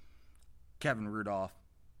 Kyle Rudolph.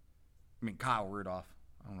 I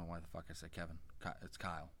don't know why the fuck I said Kevin. It's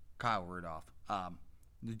Kyle. Kyle Rudolph.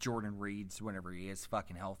 The Jordan Reeds, whenever he is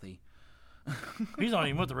fucking healthy. He's not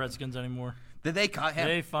even with the Redskins anymore. Did they cut him?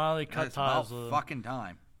 They finally cut ties with him. Fucking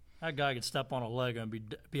time. That guy could step on a leg and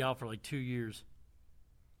be out for like 2 years.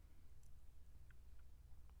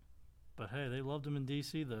 But hey, they loved him in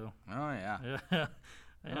D.C. though. Oh yeah. Yeah.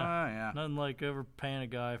 Oh yeah. Nothing like overpaying a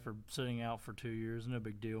guy for sitting out for 2 years. No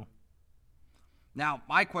big deal. Now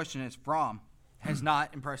my question is, Fromm has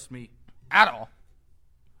not impressed me at all.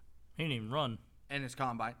 He didn't even run. In his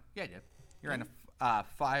combine. Yeah, he did. You're in a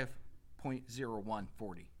 5.01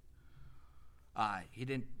 40. He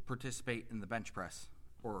didn't participate in the bench press.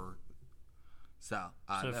 Fromm's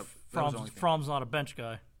not a bench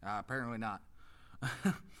guy. Apparently not.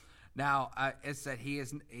 Now, it said he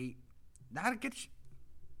is not a good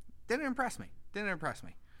didn't impress me.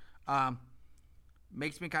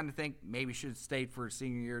 Makes me kind of think maybe should have stayed for his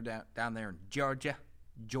senior year down there in Georgia.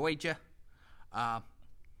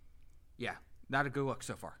 Yeah, not a good look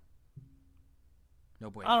so far. No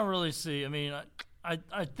boy. I don't really see. I mean,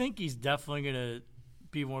 I think he's definitely going to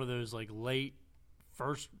be one of those like late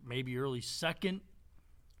first, maybe early second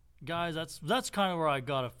guys. That's kind of where I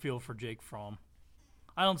got a feel for Jake Fromm.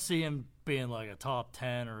 I don't see him being like a top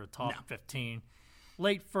 10 or a top 15.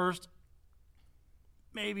 Late first,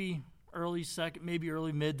 maybe early second, maybe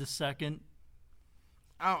early mid to second.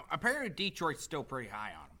 Oh, apparently Detroit's still pretty high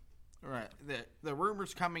on him. Right. The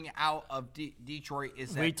rumors coming out of Detroit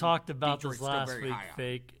is that we talked about Detroit's this last week,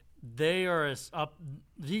 Fake. They are up.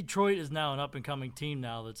 Detroit is now an up and coming team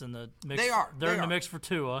now that's in the mix. They're in the mix for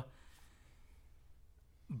Tua.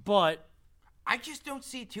 But I just don't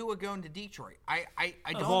see Tua going to Detroit. I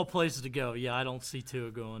don't. Of all places to go, yeah, I don't see Tua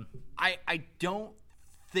going. I don't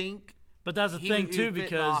think. But that's the thing too,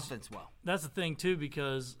 because offense well. That's the thing too,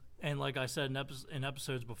 because and like I said in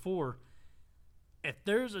episodes before, if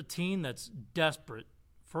there's a team that's desperate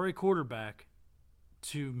for a quarterback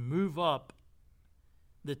to move up,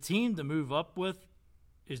 the team to move up with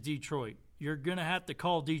is Detroit. You're going to have to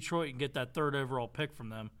call Detroit and get that 3rd overall pick from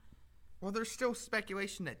them. Well, there's still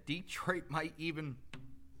speculation that Detroit might even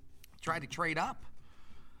try to trade up.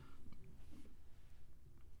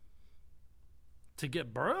 To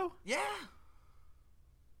get Burrow? Yeah.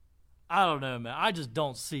 I don't know, man. I just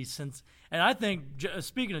don't see since. And I think,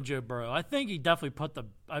 speaking of Joe Burrow, I think he definitely put the.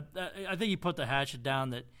 I think he put the hatchet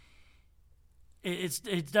down that. It's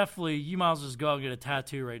definitely, you might as well just go out and get a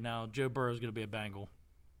tattoo right now. Joe Burrow's going to be a Bengal.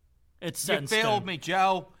 It's set in stone. You failed me,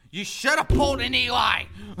 Joe. You should have pulled an Eli.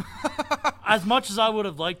 As much as I would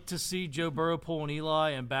have liked to see Joe Burrow pull an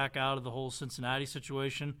Eli and back out of the whole Cincinnati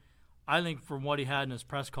situation, I think from what he had in his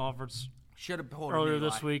press conference should have pulled earlier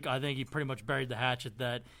this week, I think he pretty much buried the hatchet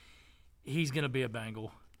that he's going to be a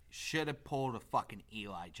Bengal. Should have pulled a fucking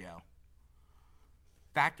Eli, Joe.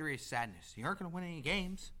 factory of sadness. You aren't going to win any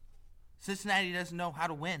games. Cincinnati doesn't know how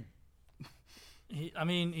to win.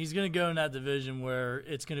 He's going to go in that division where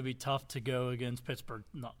it's going to be tough to go against Pittsburgh,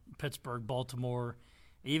 Baltimore,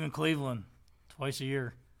 even Cleveland twice a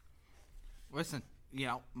year. Listen,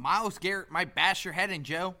 Myles Garrett might bash your head in,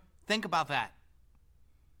 Joe. Think about that.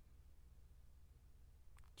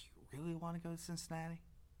 Do you really want to go to Cincinnati?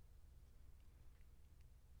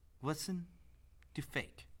 Listen to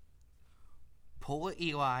fake. Pull a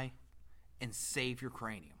Eli and save your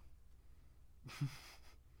cranium.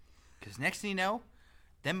 Because next thing you know,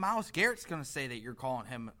 then Myles Garrett's going to say that you're calling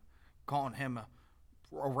him a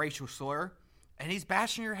racial slur, and he's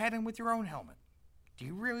bashing your head in with your own helmet. Do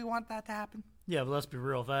you really want that to happen? Yeah, but let's be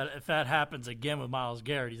real. If that happens again with Myles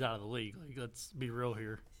Garrett, he's out of the league. Like, let's be real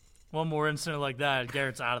here. One more incident like that,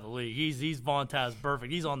 Garrett's out of the league. He's Vontaze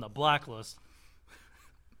perfect. He's on the blacklist.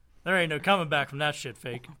 There ain't no coming back from that shit,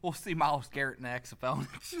 fake. We'll see Myles Garrett in the XFL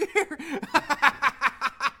next year.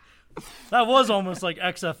 That was almost like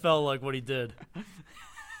XFL, like what he did.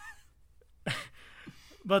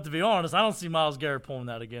 But to be honest, I don't see Myles Garrett pulling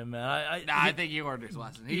that again, man. I think he learned his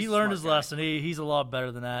lesson. He learned his lesson. He's a lot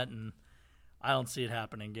better than that, and I don't see it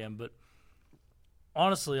happening again. But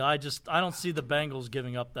honestly, I don't see the Bengals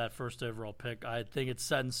giving up that first overall pick. I think it's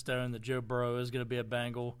set in stone that Joe Burrow is going to be a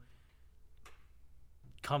Bengal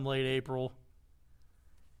come late April.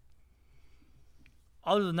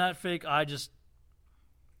 Other than that, fake, I just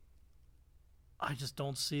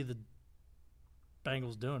don't see the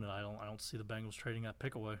Bengals doing it. I don't see the Bengals trading that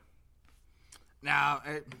pick away. Now,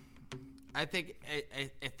 I think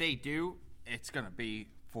if they do, it's going to be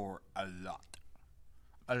for a lot.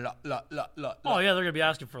 A lot. Oh, yeah, they're going to be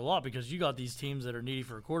asking for a lot because you got these teams that are needy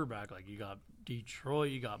for a quarterback. Like, you got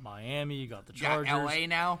Detroit, you got Miami, you got the Chargers. You got L.A.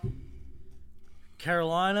 now.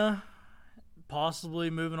 Carolina,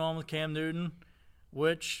 possibly moving on with Cam Newton,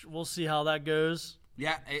 which we'll see how that goes.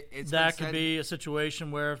 Yeah, that could be a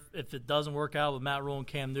situation where if it doesn't work out with Matt Rule and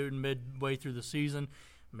Cam Newton midway through the season,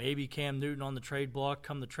 maybe Cam Newton on the trade block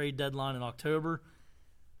come the trade deadline in October.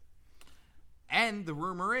 And the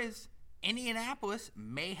rumor is Indianapolis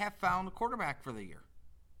may have found a quarterback for the year.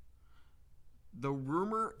 The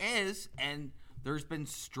rumor is, and there's been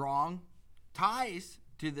strong ties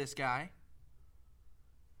to this guy.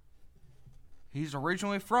 He's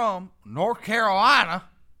originally from North Carolina.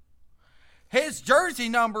 His jersey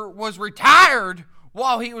number was retired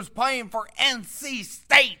while he was playing for NC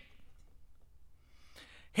State.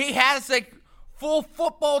 He has a full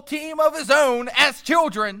football team of his own as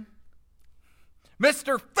children.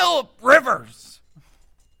 Mr. Phillip Rivers.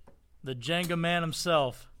 The Jenga man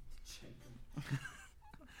himself.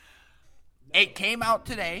 It came out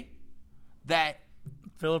today that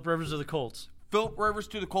Phillip Rivers of the Colts. Phillip Rivers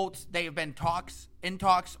to the Colts. They have been in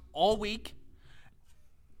talks all week.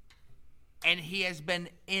 And he has been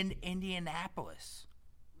in Indianapolis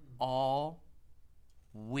all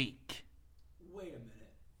week. Wait a minute.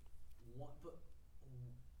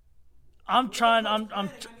 I'm trying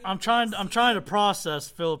to process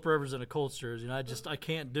Phillip Rivers in a Colts jersey, and I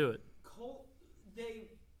can't do it.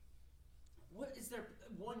 What is there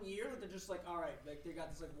 1 year? They're just like, all right, like they got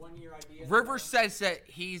this like 1 year idea. Rivers says that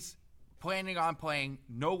he's planning on playing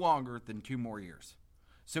no longer than 2 more years.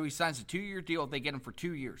 So he signs a 2-year deal. They get him for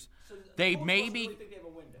 2 years. So they Colts maybe really think they have a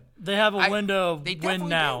window. They have a window of win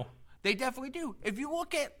now. Do. They definitely do. If you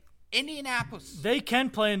look at Indianapolis, they can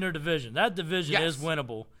play in their division. That division is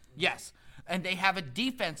winnable. Yes. And they have a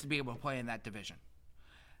defense to be able to play in that division.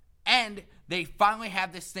 And they finally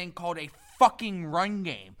have this thing called a fucking run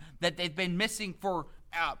game that they've been missing for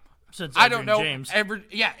since I don't know. James.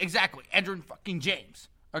 Yeah, exactly. Edgerrin fucking James.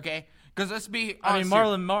 Okay? Because let's be honest.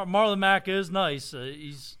 Marlon Mack is nice.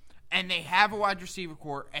 And they have a wide receiver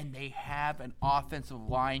core, and they have an offensive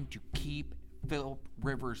line to keep Phillip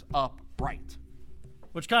Rivers upright.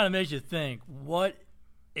 Which kind of makes you think, what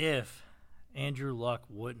if Andrew Luck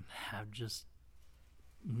wouldn't have just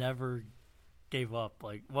never gave up?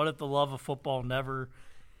 Like, what if the love of football never...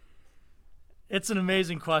 It's an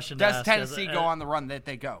amazing question to ask. Does Tennessee go on the run that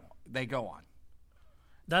they go on?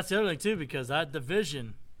 That's the other thing, too, because that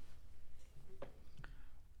division,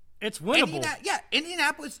 it's winnable.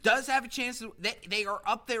 Indianapolis does have a chance. They are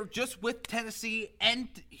up there just with Tennessee and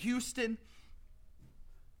Houston.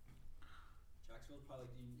 Jacksonville's probably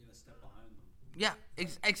even a step behind them. Yeah,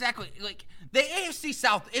 exactly. Like, the AFC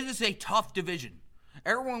South, it is a tough division.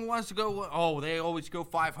 Everyone wants to go, they always go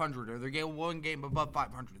 500, or they get one game above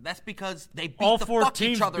 500. That's because they beat all the four fuck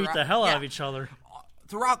teams each other. Beat the hell out of each other.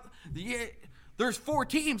 Throughout the year, there's 4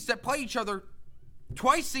 teams that play each other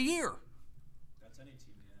twice a year. That's any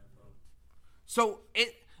team in the NFL. So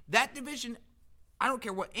that division, I don't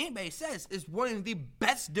care what anybody says, is one of the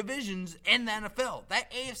best divisions in the NFL.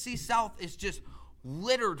 That AFC South is just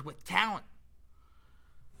littered with talent.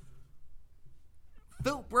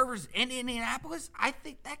 Philip Rivers in Indianapolis, I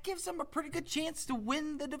think that gives them a pretty good chance to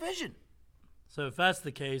win the division. So if that's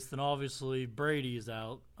the case, then obviously Brady is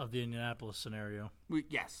out of the Indianapolis scenario.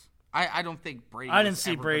 Yes. I don't think Brady I didn't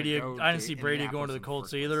see Brady going to Indianapolis the in Colts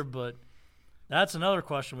first either, place. but that's another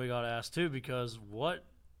question we got to ask too, because what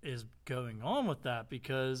is going on with that?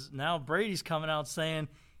 Because now Brady's coming out saying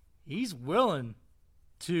he's willing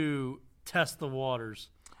to test the waters.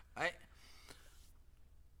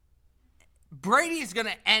 Brady is going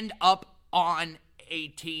to end up on a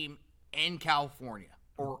team in California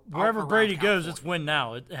or Wherever around Brady California. goes, it's win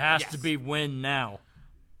now. It has to Yes. be win now.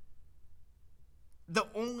 The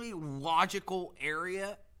only logical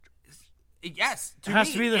area, yes, It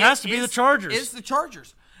has to be the Chargers. Is the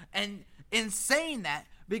Chargers, and in saying that,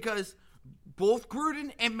 because both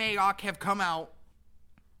Gruden and Mayock have come out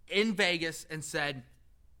in Vegas and said,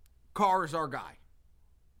 "Carr is our guy."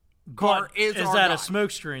 Carr But is our that guy. a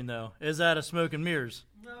smoke screen though? Is that a smoke and mirrors?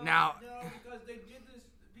 Now- no, because they did this.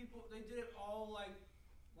 They did it all like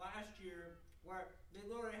last year, where they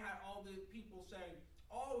literally had all the people saying,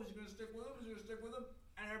 "Oh, he's gonna stick with him. He's gonna stick with him,"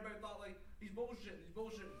 and everybody thought like he's bullshit,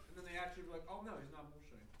 and then they actually were like, "Oh no, he's not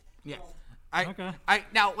bullshitting." Yes. So, Okay.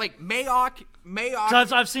 Now like Mayock.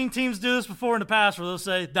 So I've seen teams do this before in the past where they'll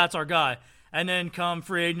say that's our guy, and then come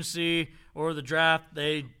free agency or the draft,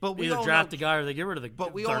 they But we either all draft know- the guy or they get rid of the.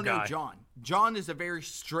 But we their all know guy. John. John is a very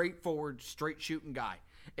straightforward, straight shooting guy.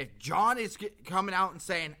 If John is coming out and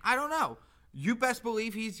saying, "I don't know," you best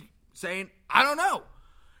believe he's saying, "I don't know."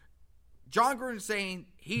 John Gruden's saying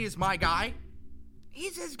he is my guy.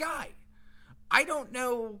 He's his guy. I don't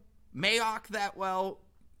know Mayock that well.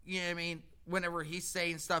 You know what I mean? Whenever he's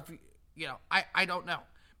saying stuff, I don't know.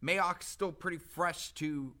 Mayock's still pretty fresh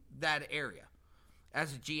to that area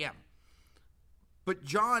as a GM. But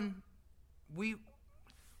John,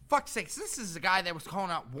 fuck's sakes, this is the guy that was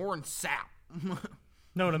calling out Warren Sapp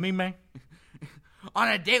Know what I mean, man? on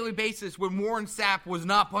a daily basis when Warren Sapp was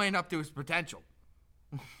not playing up to his potential.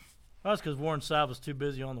 That's because Warren Sapp was too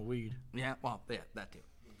busy on the weed. Yeah, well, yeah, that too.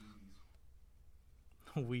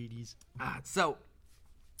 Weedies. So,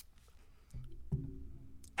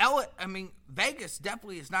 Vegas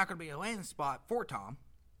definitely is not going to be a landing spot for Tom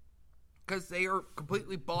because they are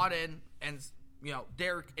completely bought in, and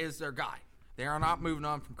Derek is their guy. They are not moving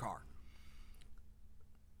on from Carr.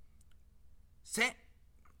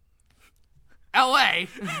 L.A.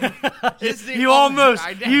 is the You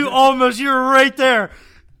only- you're right there.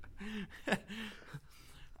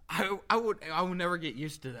 I will never get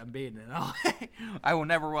used to them being in LA. I will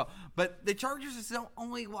never will. But the Chargers is the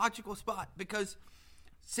only logical spot because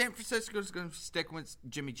San Francisco's going to stick with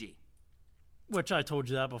Jimmy G. Which I told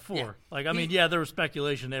you that before. Yeah. There was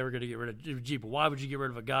speculation they were going to get rid of Jimmy G, but why would you get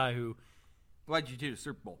rid of a guy who, Led you to the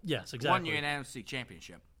Super Bowl. yes, Won exactly, you an NFC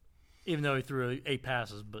championship. even though he threw 8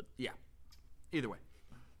 passes, but Yeah. Either way.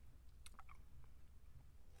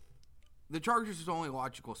 The Chargers is the only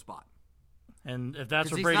logical spot. and if that's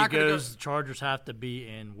 'Cause where he's Brady not gonna goes, the Chargers have to be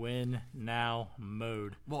in win now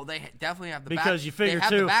mode. Well, they definitely have the Because you figure, they have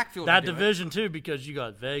too, the backfield that to do it. division, too, because you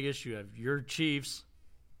got Vegas, you have your Chiefs,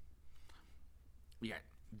 Yeah.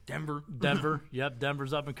 Denver. Denver. Yep,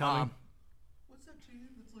 Denver's up and coming. What's that team?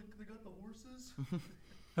 It's like they got the horses.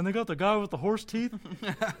 And they got the guy with the horse teeth.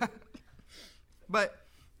 But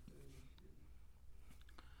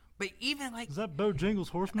even like Is that Bo Jingles'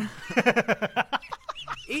 horseman?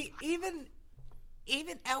 even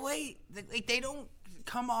LA, they don't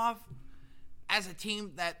come off as a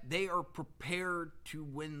team that they are prepared to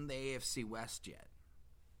win the AFC West yet.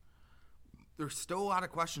 There's still a lot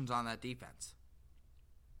of questions on that defense.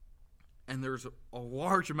 And there's a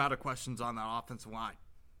large amount of questions on that offensive line.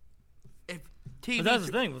 But that's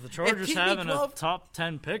the thing. With the Chargers having a TB12 top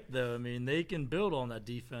 10 pick, though, I mean, they can build on that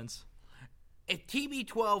defense. If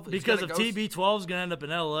TB12 is Because gonna if go, TB12 is going to end up in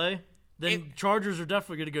LA, then Chargers are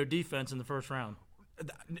definitely going to go defense in the first round.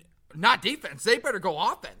 not defense, they better go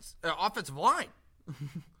offense, offensive line.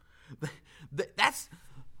 That's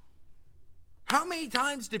how many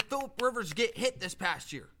times did Philip Rivers get hit this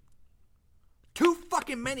past year? Too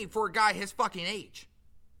fucking many for a guy his fucking age.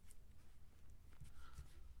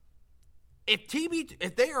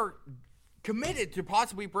 If they are committed to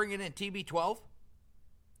possibly bringing in TB12,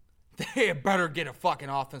 they better get a fucking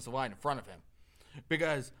offensive line in front of him.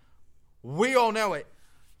 Because we all know it.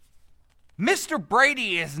 Mr.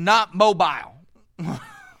 Brady is not mobile.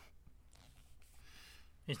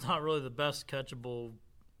 He's not really the best catchable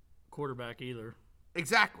quarterback either.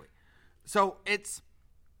 Exactly. So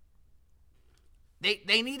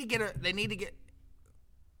They need to get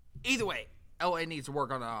either way. LA needs to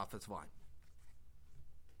work on the offensive line.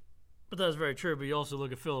 But that's very true. But you also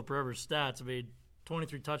look at Phillip Rivers' stats. I mean,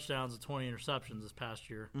 23 touchdowns and 20 interceptions this past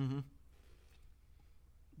year. Mm-hmm.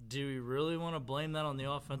 Do we really want to blame that on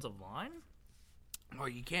the offensive line? Well,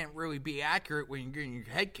 you can't really be accurate when you're getting your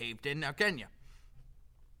head caved in, now can you?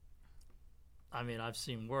 I mean, I've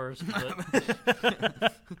seen worse.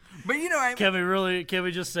 But But you know, I mean, can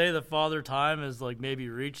we just say that Father Time has like maybe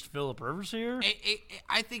reached Phillip Rivers here?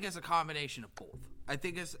 I think it's a combination of both. I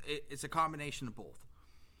think it's a combination of both.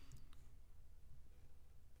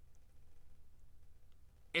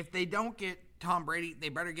 If they don't get Tom Brady, they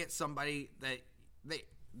better get somebody that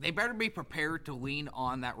they better be prepared to lean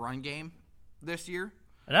on that run game this year.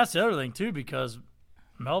 And that's the other thing too, because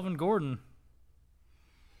Melvin Gordon,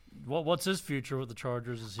 what's his future with the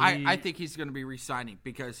Chargers? Is he? I think he's going to be re-signing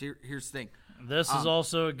because here's the thing. This is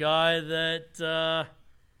also a guy that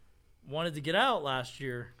wanted to get out last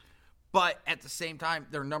year. But at the same time,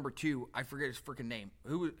 their number 2, I forget his freaking name.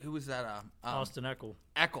 Who was that? Austin Eckler.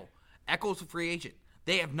 Eckler's a free agent.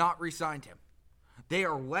 They have not re-signed him. They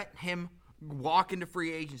are letting him walk into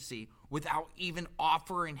free agency without even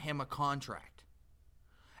offering him a contract.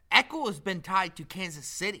 Eckler has been tied to Kansas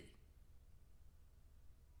City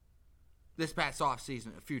this past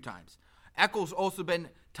offseason a few times. Eckler's also been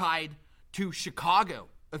tied to Chicago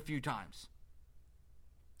a few times.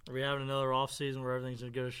 Are we having another offseason where everything's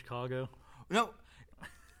going to go to Chicago? No.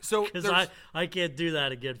 So because I can't do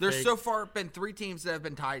that again. There's so far been 3 teams that have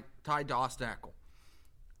been tied to Austin Eckler.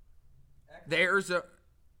 The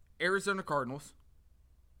Arizona Cardinals,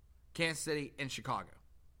 Kansas City, and Chicago.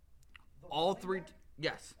 All 3,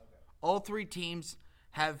 yes. Okay. All 3 teams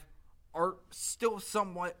are still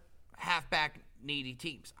somewhat halfback needy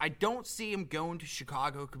teams. I don't see him going to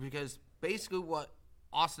Chicago because basically what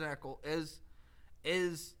Austin Eckler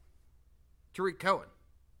is Tariq Cohen.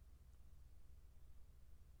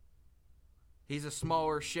 He's a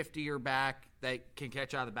smaller, shiftier back that can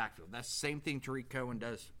catch out of the backfield. That's the same thing Tariq Cohen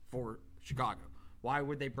does for Chicago. Why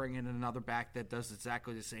would they bring in another back that does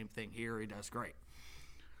exactly the same thing here? He does great.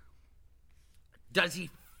 Does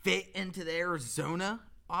he fit into the Arizona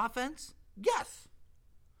offense? Yes.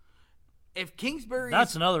 If Kingsbury...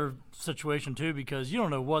 That's another situation, too, because you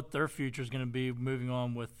don't know what their future is going to be moving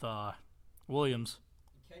on with Williams.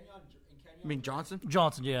 You mean Johnson?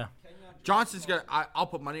 Johnson, yeah. Johnson's going to... I'll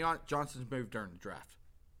put money on it. Johnson's moved during the draft.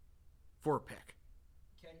 For a pick.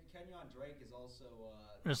 Kenyon Drake is also...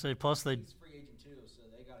 I say, plus he's free agent, too, so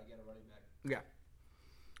they got to get a running back. Yeah.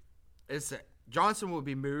 Johnson will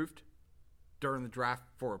be moved during the draft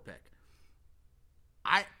for a pick.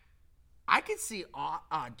 I could see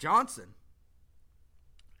Johnson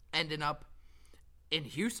ending up in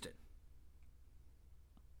Houston.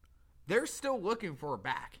 They're still looking for a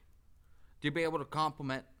back to be able to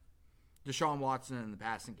complement Deshaun Watson in the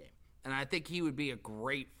passing game. And I think he would be a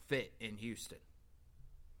great fit in Houston.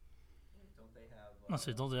 Don't they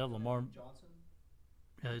have... don't they have Lamar Johnson?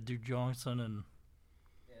 Yeah, they do Johnson and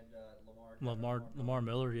Lamar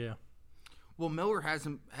Miller, yeah. Well, Miller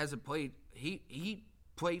hasn't played. He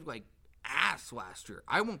played like ass last year.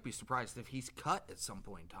 I won't be surprised if he's cut at some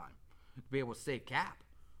point in time to be able to save cap.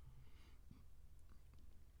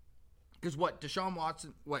 Because Deshaun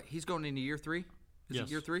Watson, he's going into year 3? Is it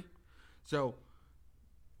year 3? So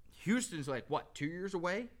Houston's 2 years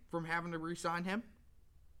away from having to re-sign him?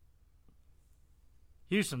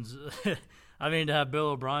 Houston's, I mean, to have Bill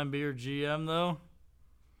O'Brien be your GM, though.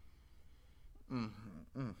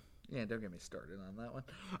 Yeah, don't get me started on that one.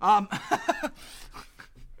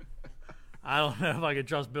 I don't know if I could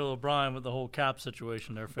trust Bill O'Brien with the whole cap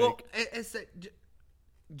situation there, fake. Well, it's that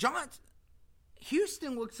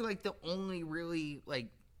Houston looks like the only really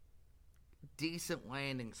decent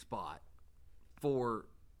landing spot for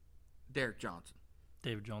Derek Johnson.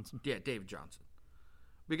 David Johnson. Yeah, David Johnson.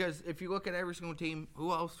 Because if you look at every single team,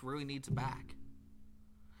 who else really needs a back?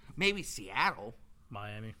 Maybe Seattle.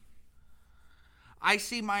 Miami. I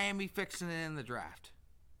see Miami fixing it in the draft.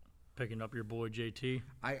 Picking up your boy JT.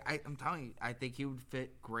 I'm telling you, I think he would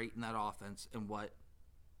fit great in that offense and what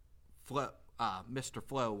Mr.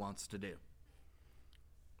 Flo wants to do.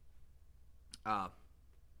 But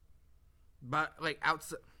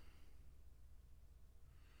outside.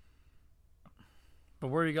 But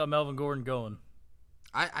where do you got Melvin Gordon going?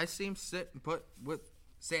 I see him sit and put with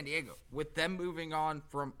San Diego. With them moving on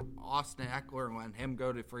from Austin Eckler and letting him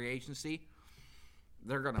go to free agency,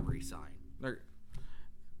 they're going to re-sign.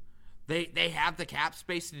 They have the cap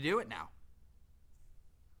space to do it now.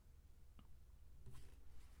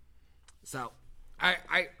 So,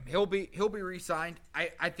 He'll be re-signed.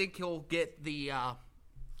 I think he'll get the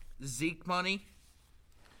Zeke money.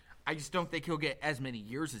 I just don't think he'll get as many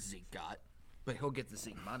years as Zeke got, but he'll get the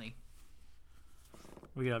Zeke money.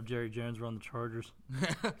 We could have Jerry Jones run the Chargers.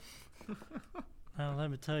 Now,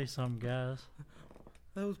 let me tell you something, guys.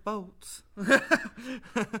 Those boats.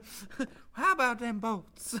 How about them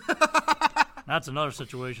boats? That's another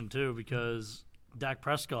situation, too, because Dak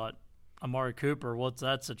Prescott, Amari Cooper, what's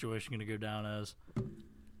that situation going to go down as?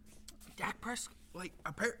 Dak Prescott,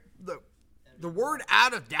 the word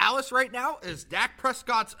out of Dallas right now is Dak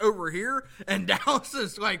Prescott's over here, and Dallas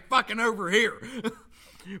is, fucking over here.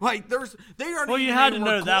 They aren't. Well, you even had to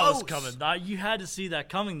anywhere know that was close. coming. You had to see that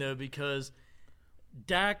coming, though, because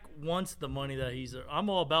Dak wants the money that I'm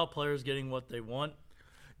all about players getting what they want.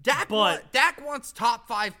 Dak wants top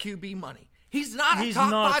 5 QB money. He's not a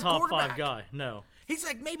top 5 quarterback. Guy. No. He's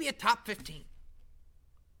maybe a top 15.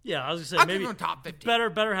 Yeah, I was I'll gonna say maybe give him top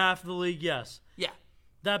 15. better half of the league. Yes. Yeah.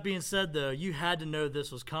 That being said, though, you had to know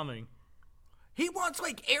this was coming, He wants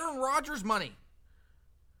Aaron Rodgers money.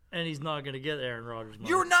 and he's not going to get Aaron Rodgers money.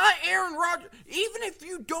 You're not Aaron Rodgers. Even if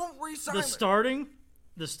you don't re-sign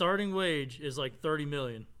the starting wage is $30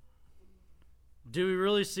 million. Do we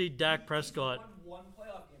really see Dak Prescott One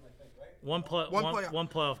playoff game, I think, right? one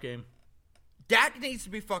playoff game? Dak needs to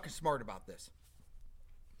be fucking smart about this.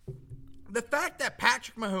 The fact that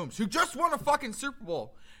Patrick Mahomes, who just won a fucking Super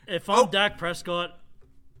Bowl, If I'm Dak Prescott,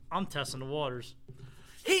 I'm testing the waters.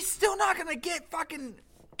 he's still not going to get fucking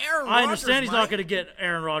Aaron Rodgers I understand he's money. not going to get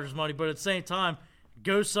Aaron Rodgers money, but at the same time,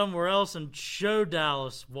 go somewhere else and show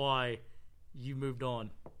Dallas why you moved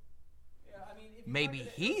on. Yeah, I mean, if Maybe not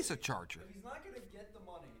gonna- he's a Charger. If he's not going to get the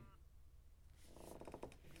money,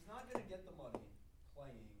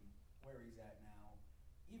 playing where he's at now,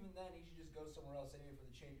 even then he should just go somewhere else anyway for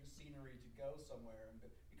the change of scenery to go somewhere.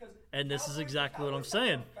 And this is exactly what I'm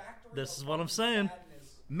saying. This is what I'm saying.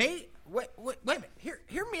 Wait a minute.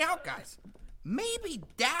 Hear me out, guys. Maybe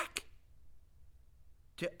Dak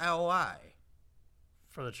to LA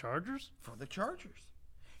For the Chargers? for the Chargers.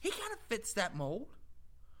 He kind of fits that mold.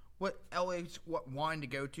 What LA's wanting to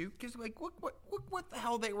go to? Because what the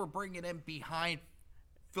hell they were bringing in behind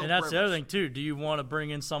Phil And that's Rivers. the other thing, too. Do you want to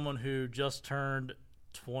bring in someone who just turned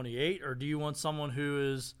 28, or do you want someone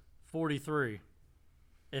who is 43?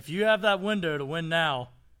 If you have that window to win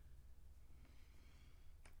now,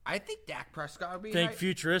 I think Dak Prescott would be think right.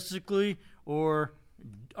 futuristically, or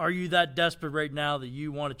are you that desperate right now that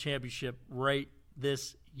you want a championship right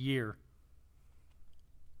this year?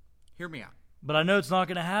 Hear me out. But I know it's not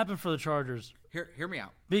going to happen for the Chargers Hear me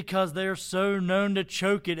out. because they're so known to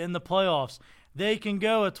choke it in the playoffs. They can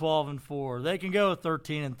go at 12-4. They can go at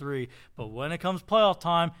 13-3. But when it comes playoff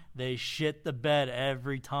time, they shit the bed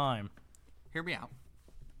every time. Hear me out.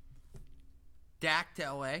 Dak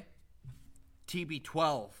to LA.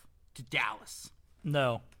 TB12 to Dallas.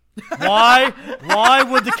 No. Why? Why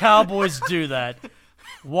would the Cowboys do that?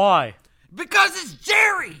 Why? Because it's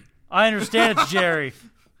Jerry. I understand it's Jerry.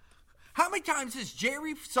 How many times has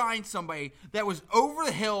Jerry signed somebody that was over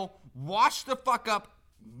the hill, washed the fuck up,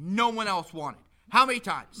 no one else wanted? How many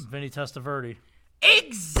times? Vinny Testaverde.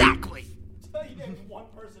 Exactly. You named one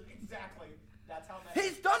person exactly. That's how many.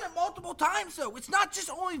 He's done it multiple times, though. It's not just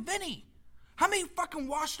only Vinny. How many fucking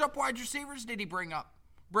washed-up wide receivers did he bring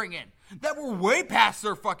in that were way past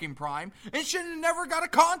their fucking prime and should have never got a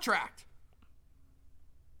contract?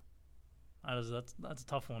 That's a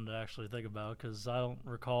tough one to actually think about because I don't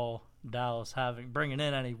recall Dallas bringing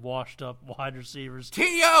in any washed-up wide receivers.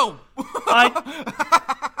 T.O.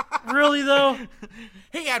 Really, though?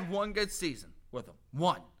 He had one good season with them.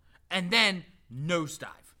 One. And then nosedive.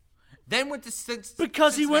 Then went to Cincinnati.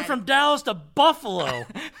 Because he went from Dallas to Buffalo.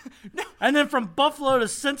 No. And then from Buffalo to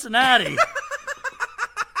Cincinnati.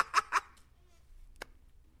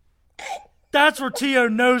 That's where T.O.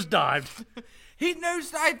 nosedived. He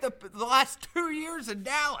nosedived the last 2 years in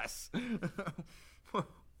Dallas.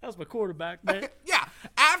 That's my quarterback, man. Yeah.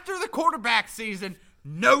 After the quarterback season,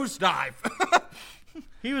 nosedive.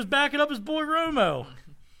 He was backing up his boy Romo.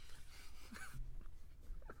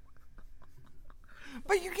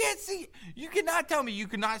 But you cannot tell me you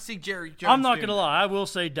cannot see Jerry Jones. I'm not doing going to lie. I will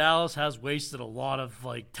say Dallas has wasted a lot of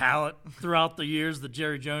talent throughout the years that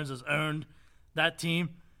Jerry Jones has owned that team.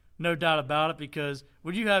 No doubt about it, because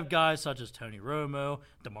when you have guys such as Tony Romo,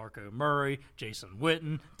 DeMarco Murray, Jason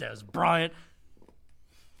Witten, Dez Bryant,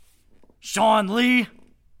 Sean Lee.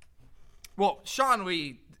 Well, Sean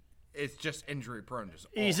Lee is just injury prone.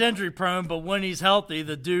 He's injury prone, but when he's healthy,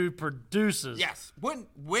 the dude produces. Yes.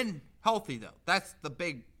 When healthy, though. That's the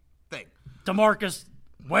big thing. DeMarcus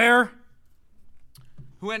Ware.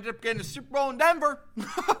 who ended up getting the Super Bowl in Denver.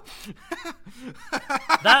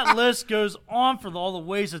 That list goes on for all the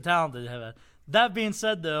waste of talent they have. That being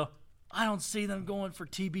said, though, I don't see them going for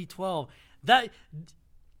TB12. That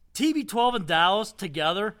TB12 and Dallas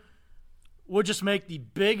together would just make the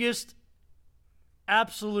biggest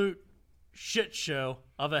absolute shit show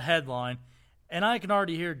of a headline, and I can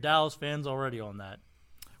already hear Dallas fans already on that.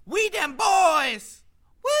 We them boys!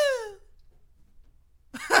 Woo!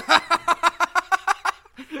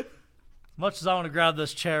 Much as I want to grab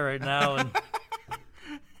this chair right now, and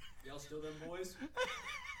Y'all still them boys?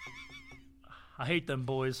 I hate them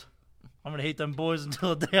boys. I'm going to hate them boys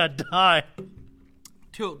until the day I die.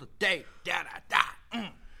 Till the day that I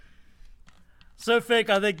die. So, Fake,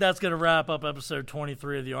 I think that's going to wrap up episode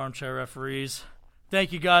 23 of the Armchair Referees.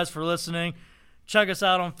 Thank you guys for listening. Check us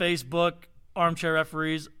out on Facebook, Armchair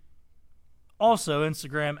Referees. Also,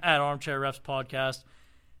 Instagram at Armchair Refs Podcast.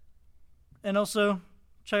 And also,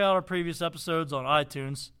 check out our previous episodes on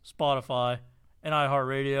iTunes, Spotify, and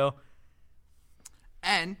iHeartRadio.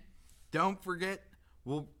 And don't forget,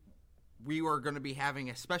 we are going to be having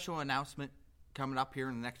a special announcement coming up here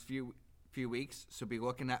in the next few weeks. So be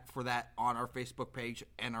looking for that on our Facebook page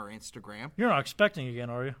and our Instagram. You're not expecting again,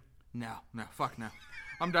 are you? No, fuck no.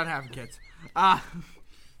 I'm done having kids.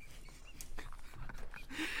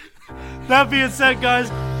 That being said, guys,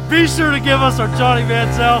 be sure to give us our Johnny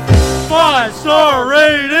Manziel 5-star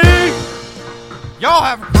rating. Y'all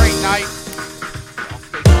have a great night.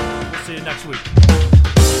 We'll see you next week.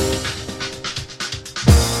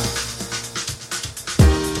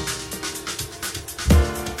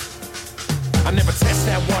 I never test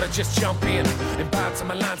that water, just jump in and bow till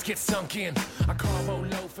my lines get sunk in. I carbo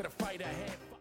low for the fight ahead.